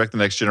Star Trek The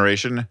Next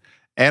Generation,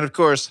 and of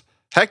course,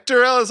 Hector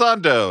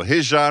Elizondo,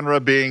 his genre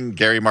being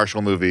Gary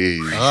Marshall movies.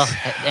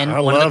 And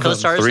one of the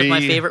co-stars of my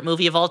favorite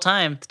movie of all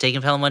time,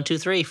 Taking Pelham 1, 2,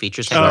 3,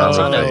 features Hector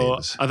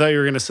Elizondo. I thought you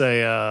were going to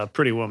say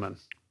Pretty Woman.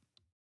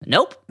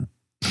 Nope.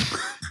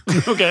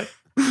 Okay.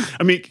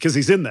 I mean, because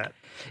he's in that.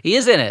 He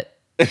is in it.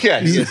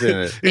 Yeah, he's in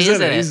it. He's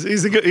in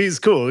it. He's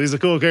cool. He's a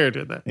cool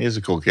character in that. He is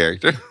a cool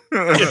character.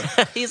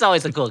 He's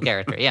always a cool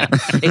character, yeah.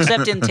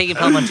 Except in Taking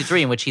Pelham 1, 2,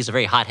 3, in which he's a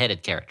very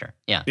hot-headed character.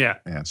 Yeah. Yeah.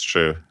 Yeah, it's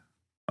true.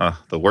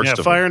 The worst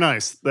of Fire them. and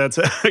Ice. That's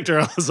Hector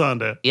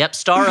Elizondo. Yep,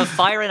 star of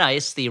Fire and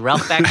Ice, the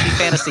Ralph Bakshi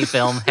fantasy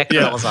film,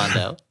 Hector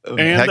Elizondo.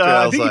 And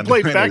I think he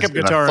played backup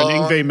guitar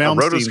on Yngwie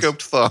Malmsteen's. A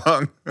rotoscoped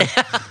thong.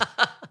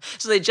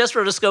 So they just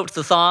rotoscoped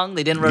the thong.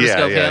 They didn't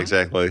rotoscope him. Yeah,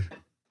 exactly. They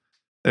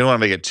didn't want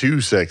to make it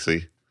too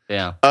sexy.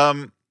 Yeah.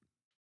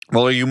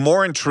 Well, are you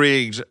more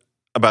intrigued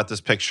about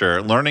this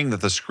picture, learning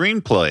that the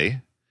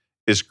screenplay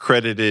is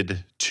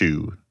credited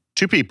to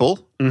two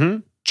people?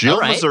 Jill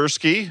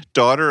Mazursky,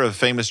 daughter of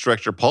famous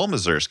director Paul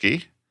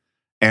Mazursky,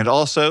 and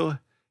also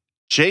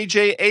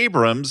J.J.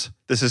 Abrams.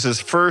 This is his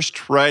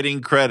first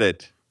writing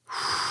credit.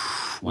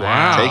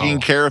 Wow. Taking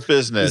Care of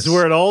Business. This is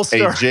where it all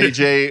started. A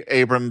J.J.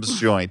 Abrams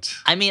joint.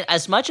 I mean,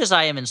 as much as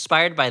I am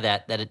inspired by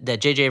that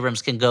J.J.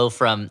 Abrams can go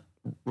from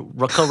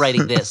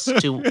co-writing this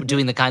to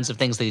doing the kinds of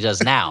things that he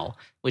does now,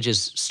 which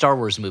is Star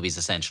Wars movies,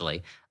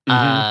 essentially.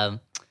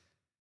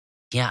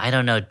 Yeah, I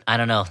don't know.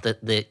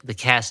 The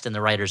cast and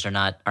the writers are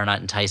not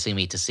enticing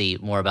me to see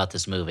more about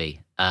this movie.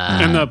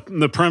 And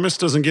the premise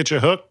doesn't get you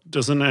hooked?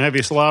 Doesn't it have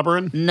you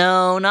slobbering?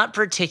 No, not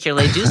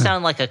particularly. They do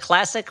sound like a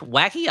classic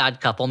Wacky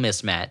Odd Couple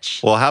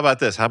mismatch. Well, how about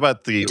this? How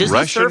about the Does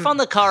Russian? he surf on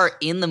the car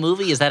in the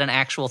movie? Is that an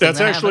actual thing? That's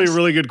actually happens? a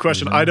really good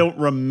question. I don't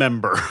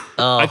remember.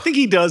 I think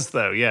he does,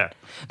 though. Yeah.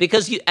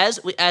 Because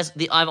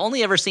I've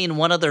only ever seen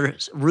one other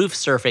roof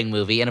surfing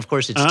movie, and of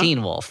course it's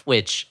Teen Wolf,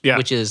 which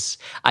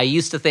I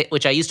used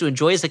to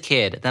enjoy as a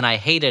kid, then I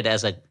hated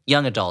as a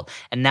young adult,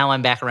 and now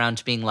I'm back around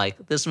to being like,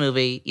 this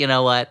movie, you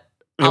know what?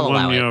 I'll won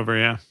allow me it. over,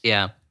 yeah.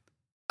 Yeah.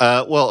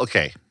 Well,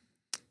 okay.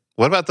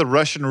 What about the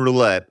Russian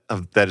roulette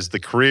that is the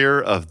career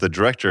of the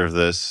director of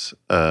this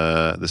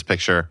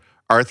picture,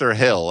 Arthur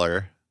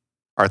Hiller,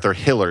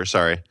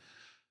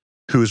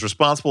 who is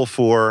responsible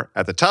for,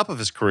 at the top of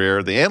his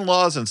career, The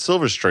In-Laws and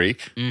Silver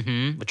Streak.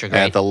 Mm-hmm. Which are great.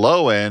 At the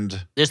low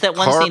end, there's that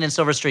one scene in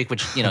Silver Streak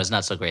which is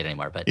not so great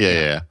anymore. But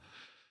yeah.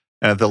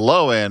 And at the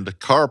low end,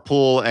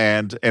 Carpool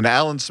and an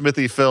Alan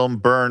Smithy film,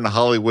 Burn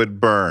Hollywood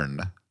Burn.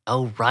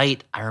 Oh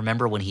right, I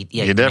remember when he.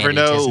 Yeah, you never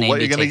know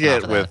what you're going to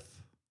get with that.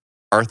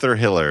 Arthur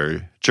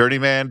Hiller,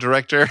 journeyman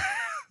director.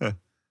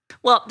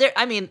 Well,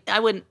 I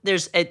wouldn't.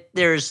 There's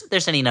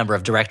any number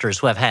of directors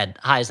who have had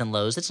highs and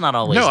lows. It's not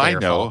always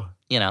their fault.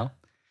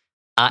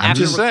 I'm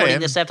after just recording saying.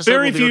 this episode,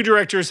 Very few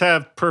directors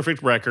have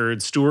perfect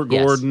records. Stuart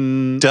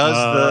Gordon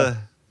does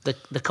the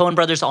Coen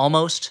brothers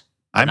almost.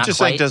 I'm just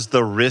saying, does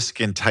the risk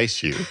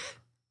entice you?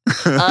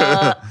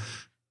 I'm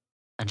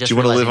just Do you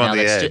want to live on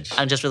the edge?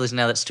 I'm just realizing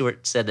now that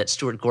Stuart said that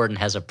Stuart Gordon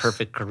has a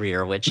perfect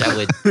career, which I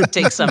would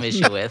take some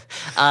issue with.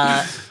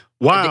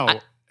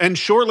 Wow. And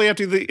shortly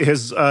after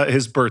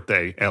his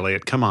birthday,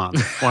 Elliot, come on.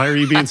 Why are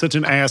you being such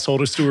an asshole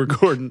to Stuart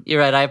Gordon? You're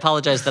right. I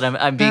apologize that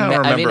I'm being. I don't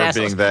remember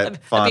being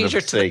that fond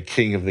of, say,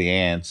 King of the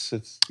Ants.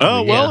 It's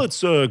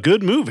a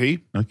good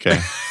movie. Okay.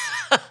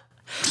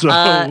 So,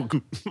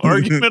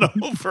 argument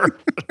over.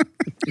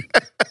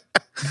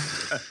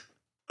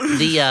 I'm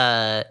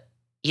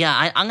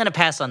going to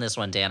pass on this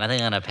one, Dan. I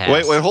think I'm going to pass.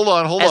 Wait, hold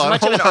on. As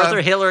much of an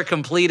Arthur Hiller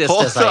completist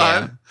as I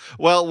am.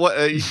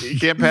 Well, you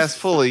can't pass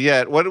fully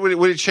yet.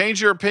 Would it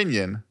change your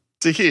opinion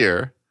to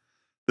hear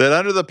that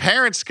under the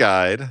Parents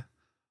Guide,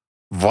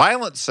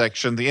 violence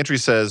section, the entry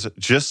says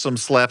just some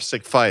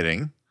slapstick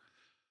fighting,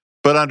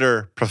 but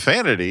under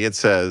profanity, it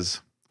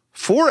says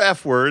 4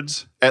 F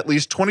words, at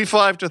least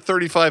 25 to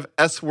 35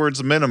 S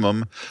words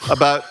minimum,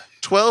 about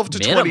 12 to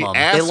 20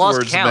 ass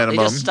words minimum.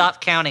 They just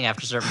stopped counting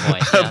after a certain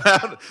point. Yeah.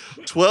 About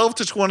 12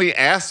 to 20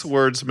 ass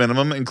words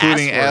minimum,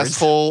 including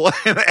asshole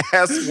and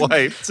ass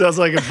wipe. Sounds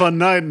like a fun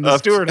night in the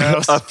Stewart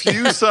house. A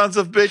few sons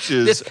of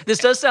bitches.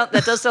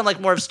 That does sound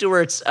like more of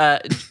Stewart's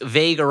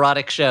vague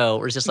erotic show,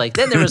 where it's just like,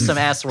 then there was some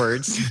ass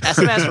words.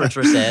 Some ass words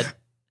were said.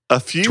 A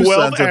few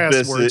sons of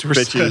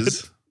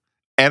bitches.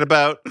 And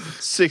about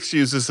 6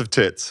 uses of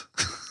tits.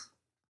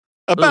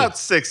 About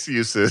 6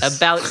 uses.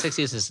 About 6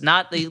 uses.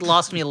 They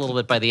lost me a little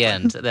bit by the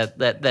end.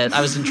 That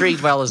I was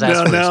intrigued by all those ass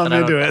words. Now I'm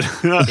into it.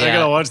 I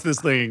gotta watch this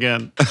thing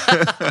again.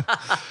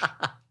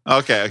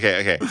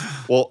 Okay.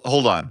 Well,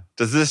 hold on.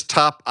 Does this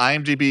top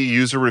IMDb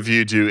user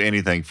review do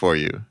anything for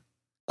you?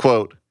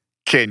 Quote,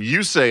 can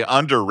you say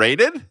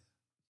underrated?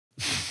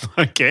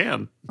 I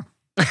can.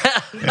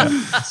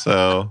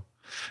 So,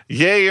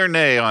 yay or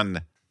nay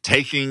on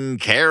taking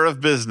care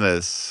of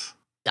business?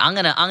 I'm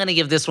gonna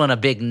give this one a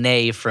big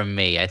nay from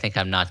me. I think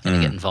I'm not gonna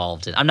get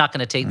involved in. I'm not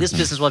gonna take this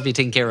business. Will be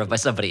taken care of by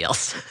somebody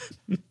else.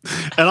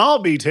 And I'll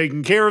be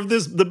taking care of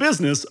the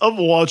business of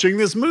watching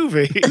this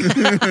movie.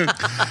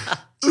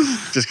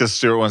 Just because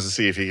Stuart wants to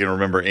see if he can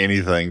remember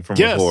anything from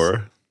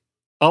before.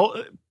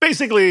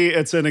 Basically,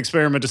 it's an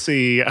experiment to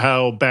see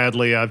how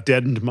badly I've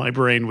deadened my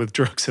brain with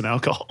drugs and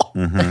alcohol.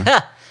 Mm-hmm.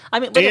 I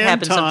mean, but it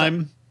happens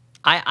sometimes.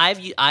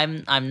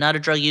 I'm not a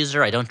drug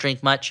user. I don't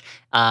drink much,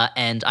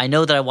 and I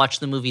know that I watched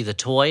the movie The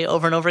Toy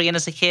over and over again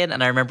as a kid,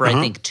 and I remember I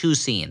think 2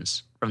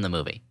 scenes from the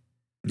movie.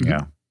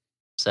 Yeah.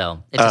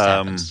 So it just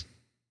happens.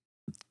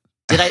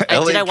 Did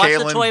I watch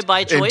The Toy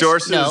by choice?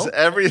 Endorses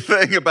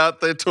everything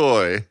about The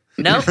Toy.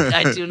 No,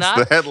 I do not.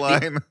 The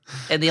headline.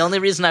 And the only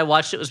reason I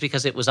watched it was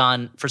because it was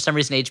on. For some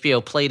reason,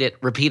 HBO played it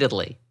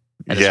repeatedly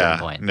at a certain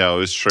point. No, it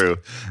was true.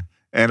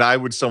 And I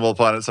would stumble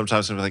upon it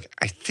sometimes and be like,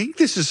 I think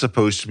this is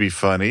supposed to be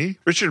funny.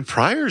 Richard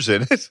Pryor's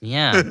in it.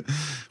 Yeah.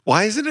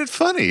 Why isn't it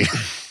funny?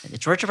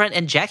 It's Richard Pryor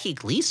and Jackie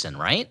Gleason,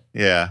 right?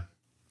 Yeah.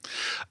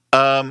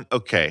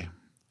 Okay.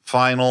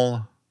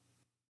 Final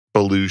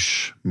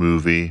Belushi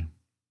movie.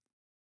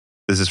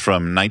 This is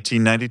from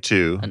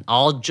 1992. And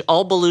all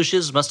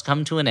Belushes must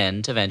come to an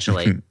end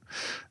eventually.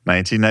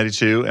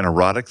 1992, an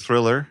erotic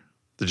thriller.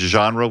 The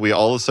genre we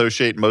all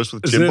associate most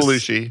with Jim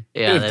Belushi.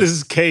 Yeah, if this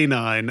is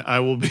K9,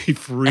 I will be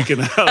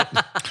freaking out.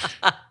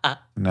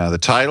 Now, the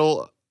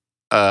title,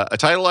 a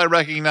title I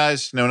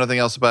recognize, know nothing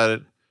else about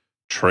it,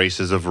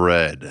 Traces of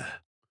Red.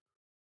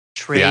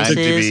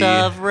 Traces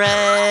of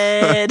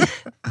Red.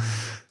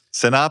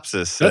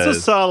 Synopsis says, that's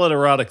a solid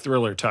erotic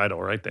thriller title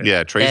right there.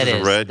 Yeah, Traces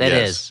of Red, That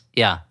is,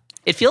 yeah.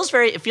 It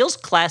feels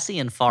classy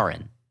and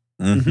foreign.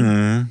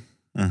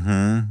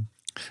 Mm-hmm.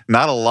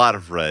 Not a lot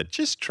of red,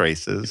 just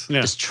traces.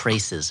 Yeah. Just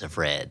traces of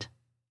red.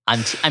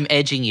 I'm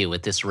edging you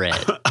with this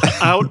red.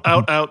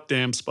 out,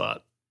 damn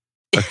spot.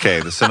 Okay,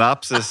 the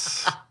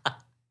synopsis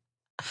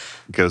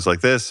goes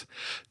like this.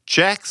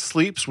 Jack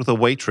sleeps with a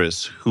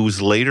waitress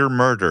who's later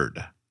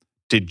murdered.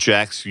 Did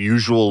Jack's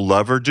usual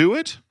lover do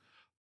it?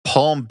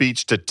 Palm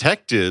Beach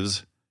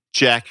detectives,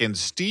 Jack and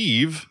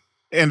Steve,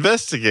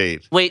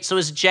 investigate. Wait, so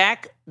is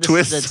Jack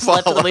twists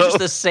slept with the witch is follow.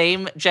 the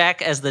same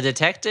Jack as the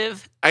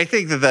detective? I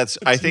think that's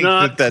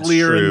not that's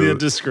clear true. in the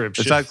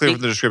description. It's not clear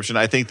from the description.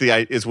 I think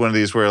it's one of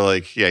these where,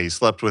 like, yeah, he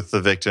slept with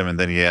the victim and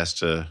then he has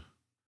to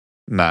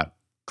not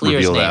Clear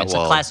his reveal name. that. It's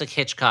a classic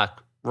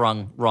Hitchcock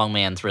wrong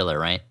man thriller,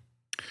 right?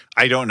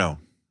 I don't know,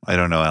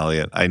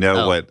 Elliot. I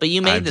know what. But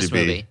you made this IMDb.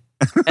 movie,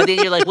 and then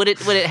you're like, would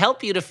it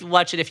help you to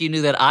watch it if you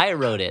knew that I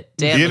wrote it?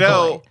 Dan You McCoy.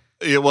 know,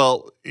 yeah,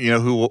 well, you know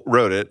who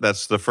wrote it.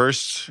 That's the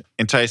first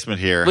enticement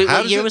here. Wait,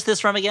 what year was this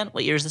from again?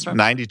 What year is this from?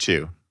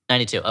 92.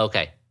 92.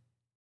 Okay.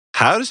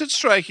 How does it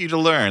strike you to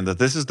learn that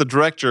this is the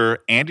director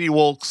Andy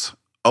Wolk's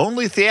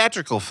only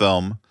theatrical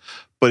film,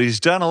 but he's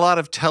done a lot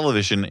of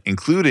television,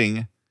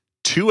 including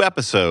 2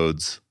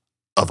 episodes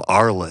of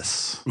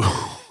Arliss.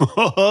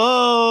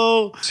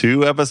 Oh,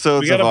 2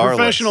 episodes we got of a Arliss.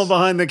 professional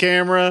behind the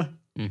camera.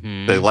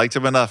 Mm-hmm. They liked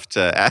him enough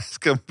to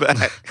ask him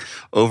back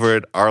over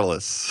at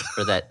Arliss.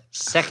 For that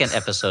second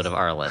episode of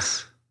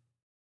Arliss.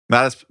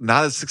 Not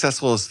as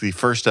successful as the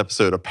first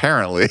episode,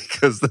 apparently,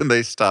 because then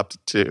they stopped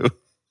at 2.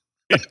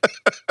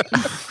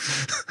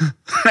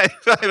 I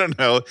don't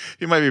know.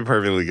 He might be a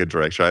perfectly good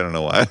director. I don't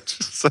know why. I'm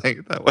just saying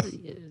it that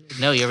way.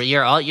 No,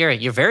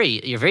 you're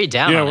very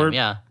down on him.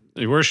 Yeah.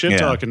 We're shit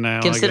talking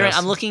now. Considering I guess.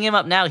 I'm looking him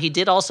up now, he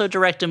did also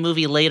direct a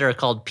movie later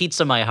called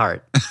Pizza My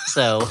Heart.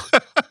 So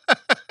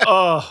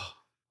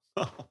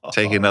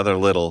Take another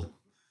little.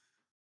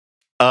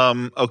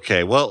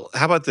 Okay, well,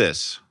 how about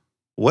this?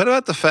 What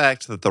about the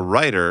fact that the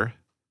writer,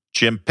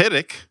 Jim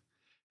Pittick,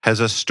 has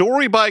a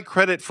story by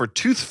credit for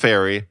Tooth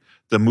Fairy,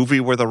 the movie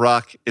where The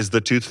Rock is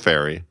the Tooth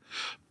Fairy,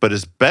 but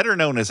is better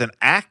known as an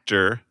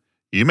actor.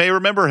 You may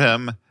remember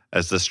him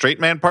as the straight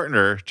man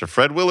partner to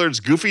Fred Willard's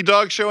Goofy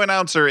Dog Show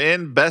announcer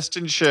in Best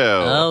in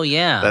Show. Oh,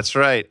 yeah. That's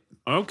right.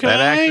 Okay. That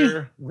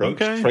actor wrote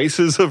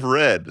Traces of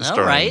Red, All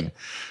starring right.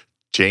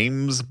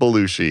 James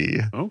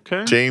Belushi.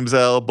 Okay. James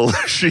L.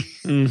 Belushi.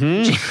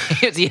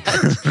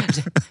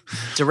 Yeah.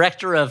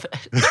 Director of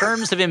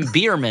Terms of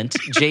Endearment,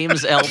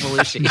 James L.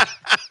 Belushi.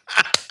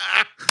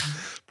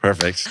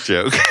 Perfect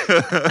joke.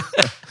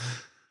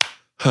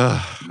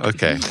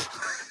 Okay.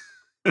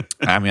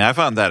 I mean, I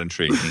found that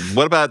intriguing.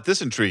 What about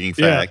this intriguing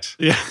fact?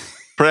 Yeah.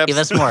 Perhaps, Give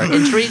us more.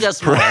 Intrigue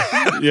us more.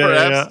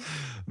 perhaps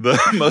the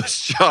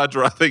most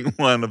jaw-dropping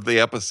one of the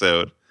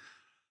episode.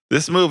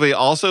 This movie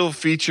also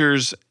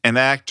features an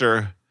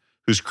actor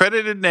whose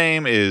credited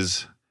name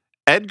is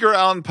Edgar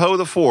Allan Poe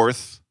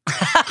IV,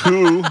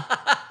 who,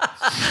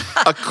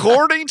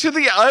 according to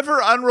the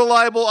ever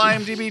unreliable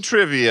IMDb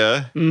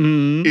trivia,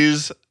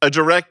 is a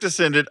direct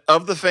descendant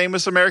of the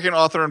famous American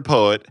author and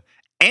poet,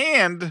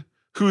 and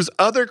whose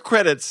other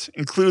credits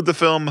include the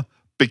film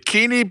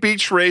Bikini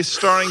Beach Race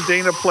starring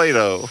Dana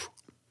Plato.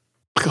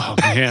 Oh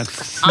man,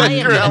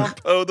 Edgar Allan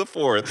Poe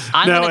IV.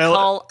 I'm gonna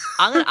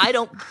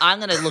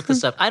look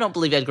this up. I don't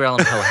believe Edgar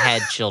Allan Poe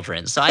had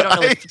children, so I don't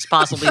know if it's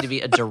possibly to be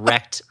a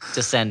direct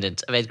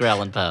descendant of Edgar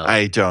Allan Poe.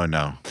 I don't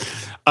know.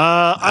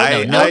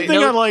 One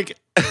thing I like.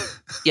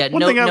 Yeah,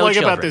 One thing I like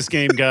about this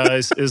game,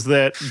 guys, is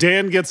that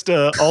Dan gets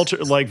to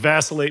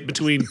vacillate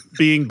between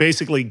being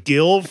basically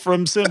Gil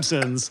from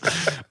Simpsons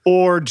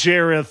or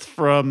Jareth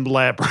from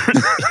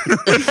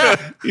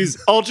Labyrinth. He's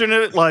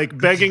alternate,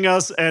 begging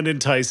us and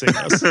enticing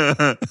us.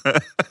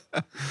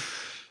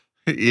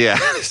 Yeah.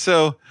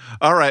 So,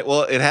 all right.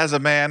 Well, it has a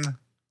man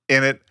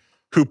in it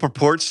who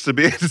purports to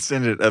be a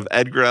descendant of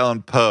Edgar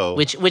Allan Poe,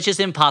 which is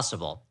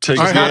impossible. To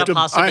Which is get- not a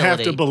possibility. I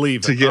have to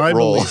believe it. to get I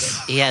roles.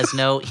 He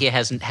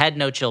hasn't had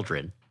no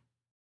children.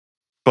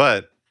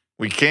 But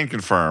we can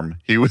confirm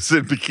he was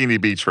in Bikini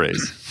Beach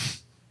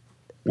Race.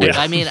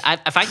 I mean,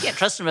 if I can't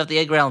trust him about the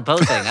Edgar Allan Poe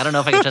thing, I don't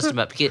know if I can trust him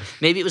about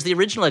maybe it was the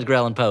original Edgar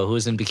Allan Poe who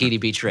was in Bikini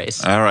Beach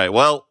Race. All right.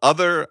 Well,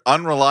 other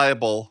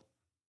unreliable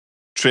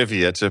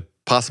trivia to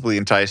possibly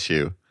entice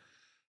you.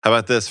 How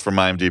about this from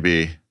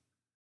IMDb?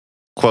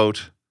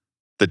 Quote,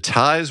 the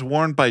ties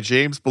worn by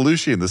James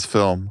Belushi in this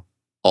film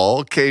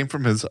all came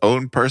from his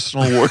own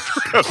personal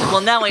wardrobe.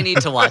 Well, now I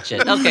need to watch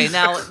it. Okay,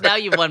 now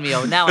you've won me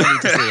over. Now I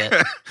need to see it.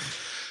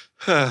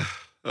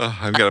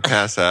 I'm going to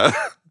pass out.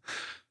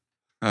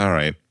 All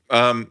right.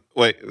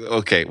 Wait.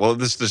 Okay. Well,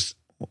 this is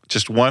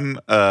just one,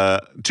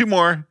 2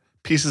 more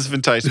pieces of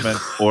enticement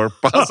or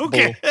possible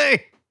Okay.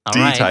 All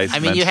right. de-ticement. I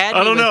mean, you had I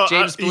me don't with know.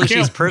 James You Belushi's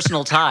can't-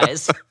 personal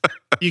ties.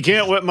 You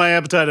can't whet my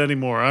appetite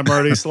anymore. I'm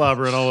already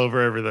slobbering all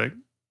over everything.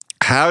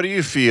 How do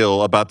you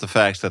feel about the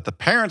fact that the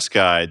Parent's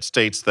Guide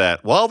states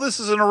that while this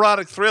is an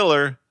erotic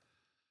thriller,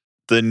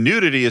 the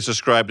nudity is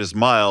described as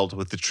mild,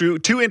 with the 2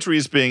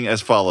 entries being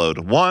as followed.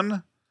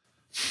 1,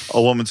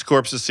 a woman's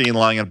corpse is seen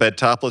lying in bed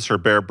topless, her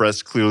bare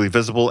breasts clearly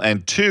visible.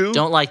 And 2,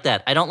 Don't like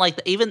that. I don't like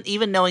that.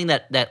 Even knowing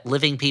that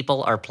living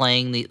people are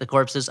playing the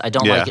corpses, I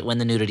don't Yeah. like it when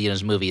the nudity in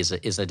his movie is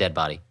a dead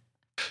body.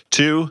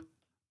 2,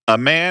 a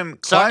man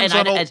Sorry,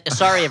 climbs on a...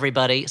 sorry,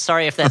 everybody.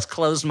 Sorry if that's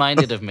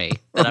closed-minded of me.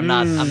 That I'm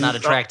not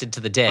attracted to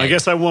the dead. I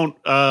guess I won't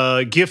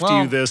gift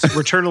Well- you this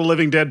Return of the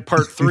Living Dead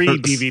Part 3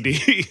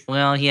 DVD.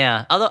 Well,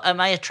 yeah. Although,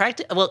 am I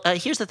attracted? Well,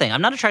 here's the thing.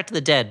 I'm not attracted to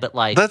the dead, but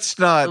That's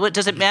not... what,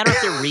 does it matter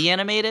if they're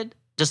reanimated?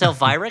 Does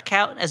Elvira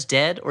count as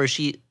dead, or is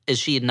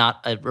she not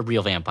a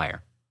real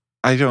vampire?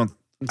 I don't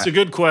It's a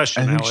good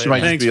question, I think Elliot. she might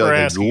Thanks just be for like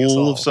a asking us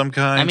ghoul all. of some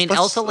kind. I mean,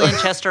 Elsa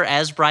Lanchester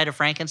as Bride of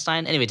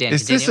Frankenstein. Anyway, Dan,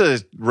 is continue.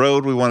 this a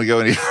road we want to go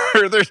any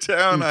further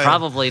down?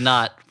 Probably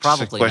not.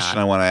 Probably That's a question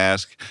not. I want to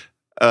ask.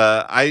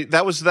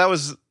 That was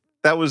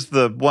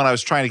the one I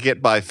was trying to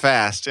get by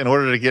fast in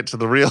order to get to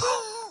the real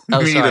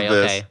meat sorry, of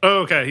this. okay. Oh,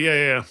 okay.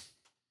 Yeah.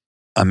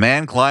 A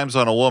man climbs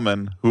on a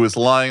woman who is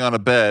lying on a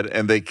bed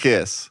and they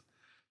kiss.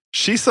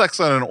 She sucks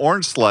on an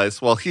orange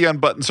slice while he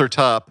unbuttons her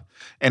top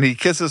and he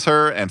kisses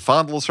her and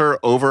fondles her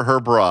over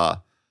her bra.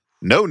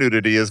 No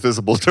nudity is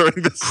visible during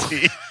the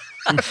scene.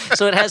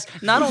 So it has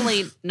not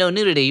only no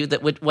nudity,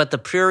 that what the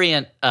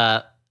prurient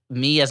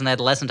me as an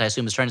adolescent, I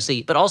assume, is trying to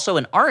see, but also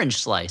an orange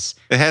slice.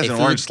 It has an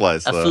orange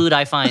slice, a though. food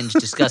I find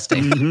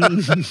disgusting.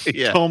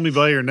 Yeah. Call me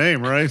by your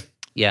name, right?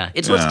 Yeah,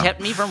 it's what's kept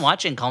me from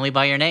watching Call Me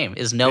by Your Name,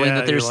 is knowing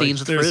that there's scenes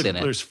with fruit in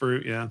it. There's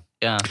fruit, yeah.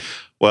 Yeah.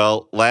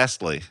 Well,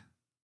 lastly,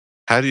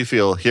 how do you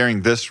feel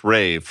hearing this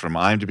rave from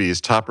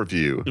IMDb's top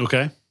review?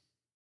 Okay.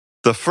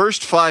 The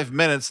first 5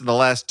 minutes and the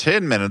last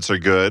 10 minutes are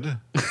good.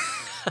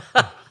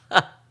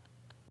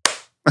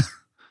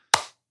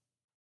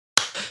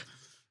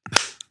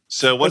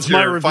 So what's That's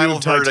my your review final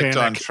of verdict Titanic.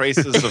 on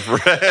Traces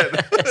of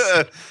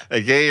Red? A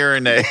yay or a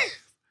nay?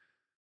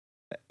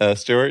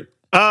 Stuart?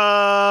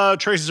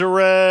 Traces of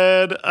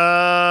Red.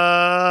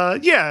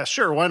 Yeah,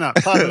 sure. Why not?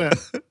 5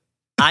 minutes.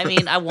 I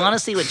mean, I want to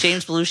see what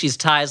James Belushi's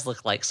ties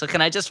look like. So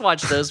can I just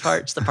watch those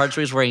parts, the parts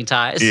where he's wearing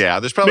ties? Yeah,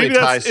 there's probably Maybe a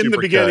tie that's in the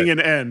beginning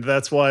and end.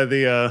 That's why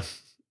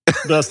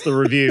that's the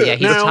review. Yeah,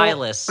 he's Now-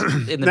 tieless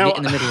in the middle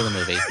of the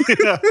movie.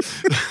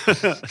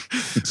 Yeah.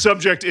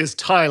 Subject is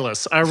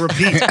tieless. I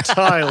repeat,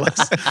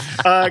 tieless.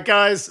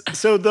 Guys,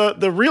 so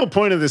the real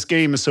point of this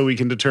game is so we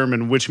can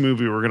determine which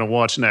movie we're going to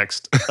watch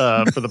next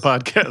for the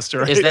podcast,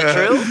 right? Is that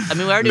true? I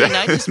mean, we are doing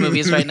 90s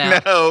movies right now.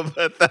 No,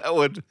 but that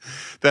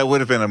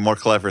would have been a more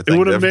clever thing. It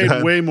would have to made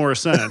done. way more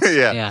sense.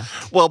 Yeah. Yeah.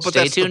 Well, but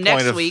Stay that's the tuned point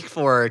next of week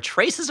for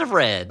Traces of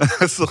Red.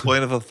 that's the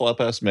point of a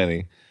Flophouse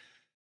Mini,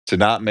 to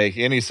not make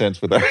any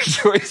sense with our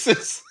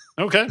choices.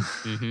 Okay.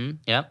 Mm-hmm.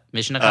 Yep.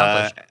 Mission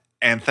accomplished.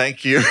 And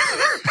thank you,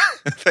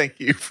 thank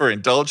you for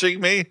indulging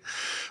me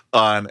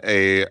on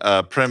a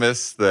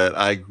premise that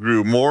I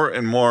grew more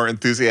and more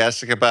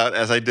enthusiastic about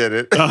as I did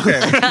it,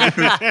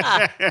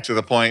 to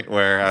the point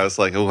where I was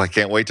like, "Oh, I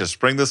can't wait to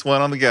spring this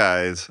one on the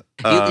guys."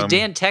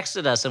 Dan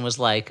texted us and was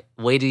like,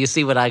 "Wait till you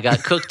see what I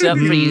got cooked up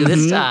for you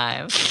this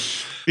time."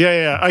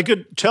 Yeah. I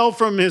could tell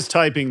from his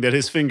typing that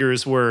his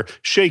fingers were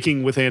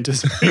shaking with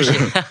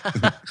anticipation.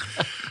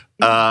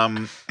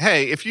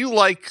 Hey, if you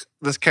like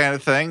this kind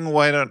of thing,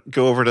 why don't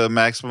go over to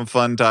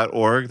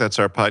MaximumFun.org. That's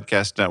our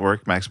podcast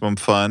network, Maximum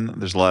Fun.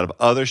 There's a lot of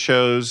other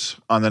shows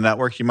on the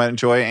network you might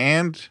enjoy.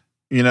 And,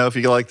 if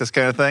you like this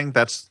kind of thing,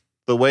 that's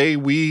the way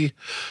we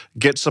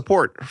get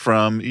support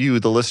from you,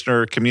 the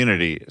listener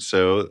community.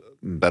 So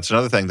that's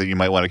another thing that you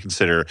might want to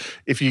consider.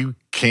 If you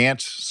can't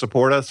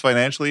support us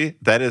financially,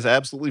 that is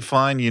absolutely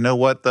fine. You know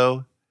what,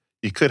 though?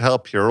 You could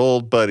help your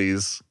old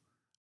buddies.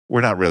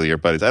 We're not really your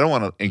buddies. I don't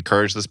want to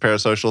encourage this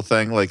parasocial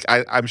thing. Like,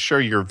 I'm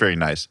sure you're very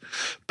nice.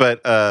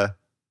 But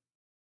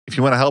if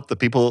you want to help the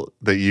people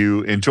that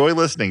you enjoy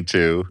listening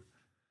to,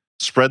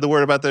 spread the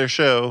word about their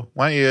show.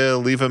 Why don't you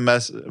leave a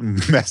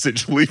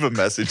message? Leave a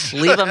message.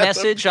 Leave a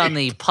message on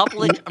the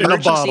public In a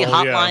emergency bottle,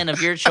 hotline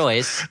of your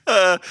choice.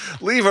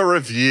 Leave a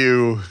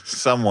review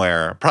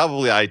somewhere.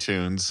 Probably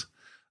iTunes.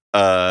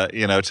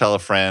 Tell a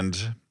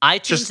friend.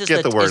 iTunes Just is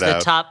get the word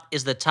out.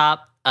 the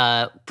top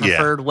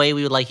preferred way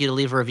we would like you to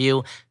leave a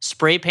review.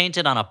 Spray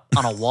painted on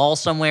a wall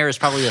somewhere is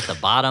probably at the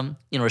bottom.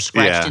 Or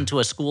scratched into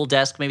a school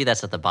desk. Maybe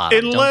that's at the bottom.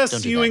 Unless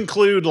don't do you that.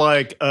 include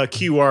like a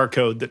QR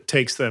code that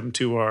takes them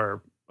to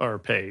our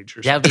page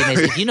or That would something.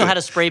 be amazing. If you know how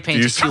to spray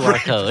paint a QR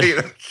code.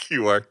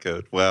 QR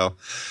code. Well,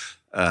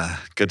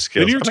 good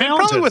skills. And you're I mean,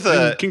 talented. probably with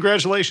And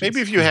congratulations. maybe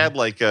if you had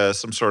like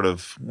some sort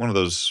of one of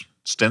those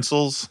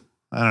stencils.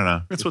 I don't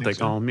know. That's what they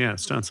call them. Yeah,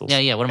 stencils.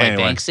 Yeah. What am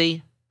Anyway. I,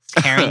 Banksy?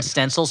 Carrying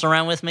stencils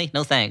around with me?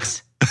 No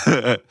thanks.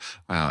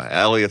 Wow,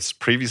 Elliot's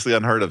previously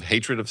unheard of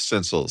hatred of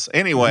stencils.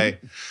 Anyway,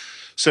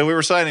 so we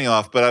were signing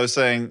off, but I was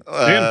saying,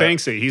 Dan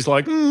Banksy, he's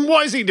like,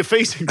 why is he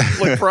defacing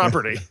public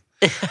property?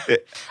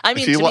 I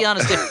mean, you to be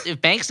honest,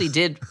 if Banksy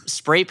did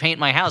spray paint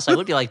my house, I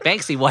would be like,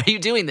 Banksy, why are you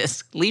doing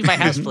this? Leave my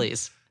house,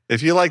 please.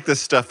 if you like this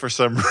stuff for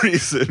some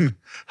reason,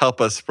 help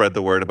us spread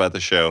the word about the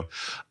show.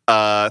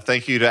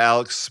 Thank you to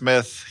Alex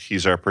Smith.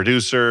 He's our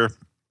producer.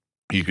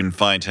 You can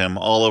find him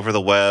all over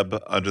the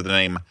web under the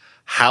name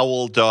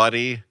Howell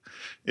Doughty.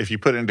 If you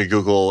put it into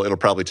Google, it'll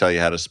probably tell you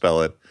how to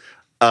spell it.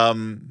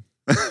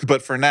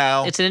 But for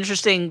now, It's an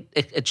interesting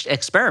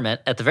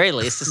experiment, at the very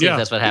least, to see if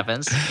that's what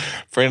happens.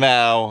 for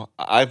now,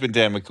 I've been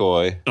Dan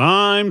McCoy.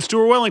 I'm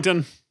Stuart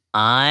Wellington.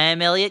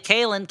 I'm Elliot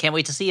Kalin. Can't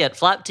wait to see you at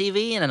Flop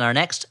TV and in our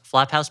next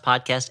Flophouse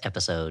podcast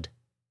episode.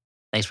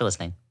 Thanks for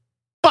listening.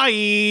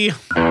 Bye.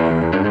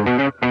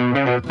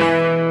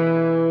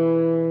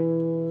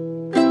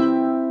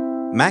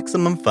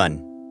 Maximum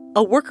Fun,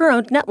 A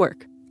worker-owned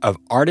network of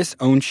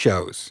artist-owned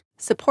shows.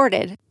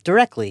 supported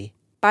Directly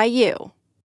by you.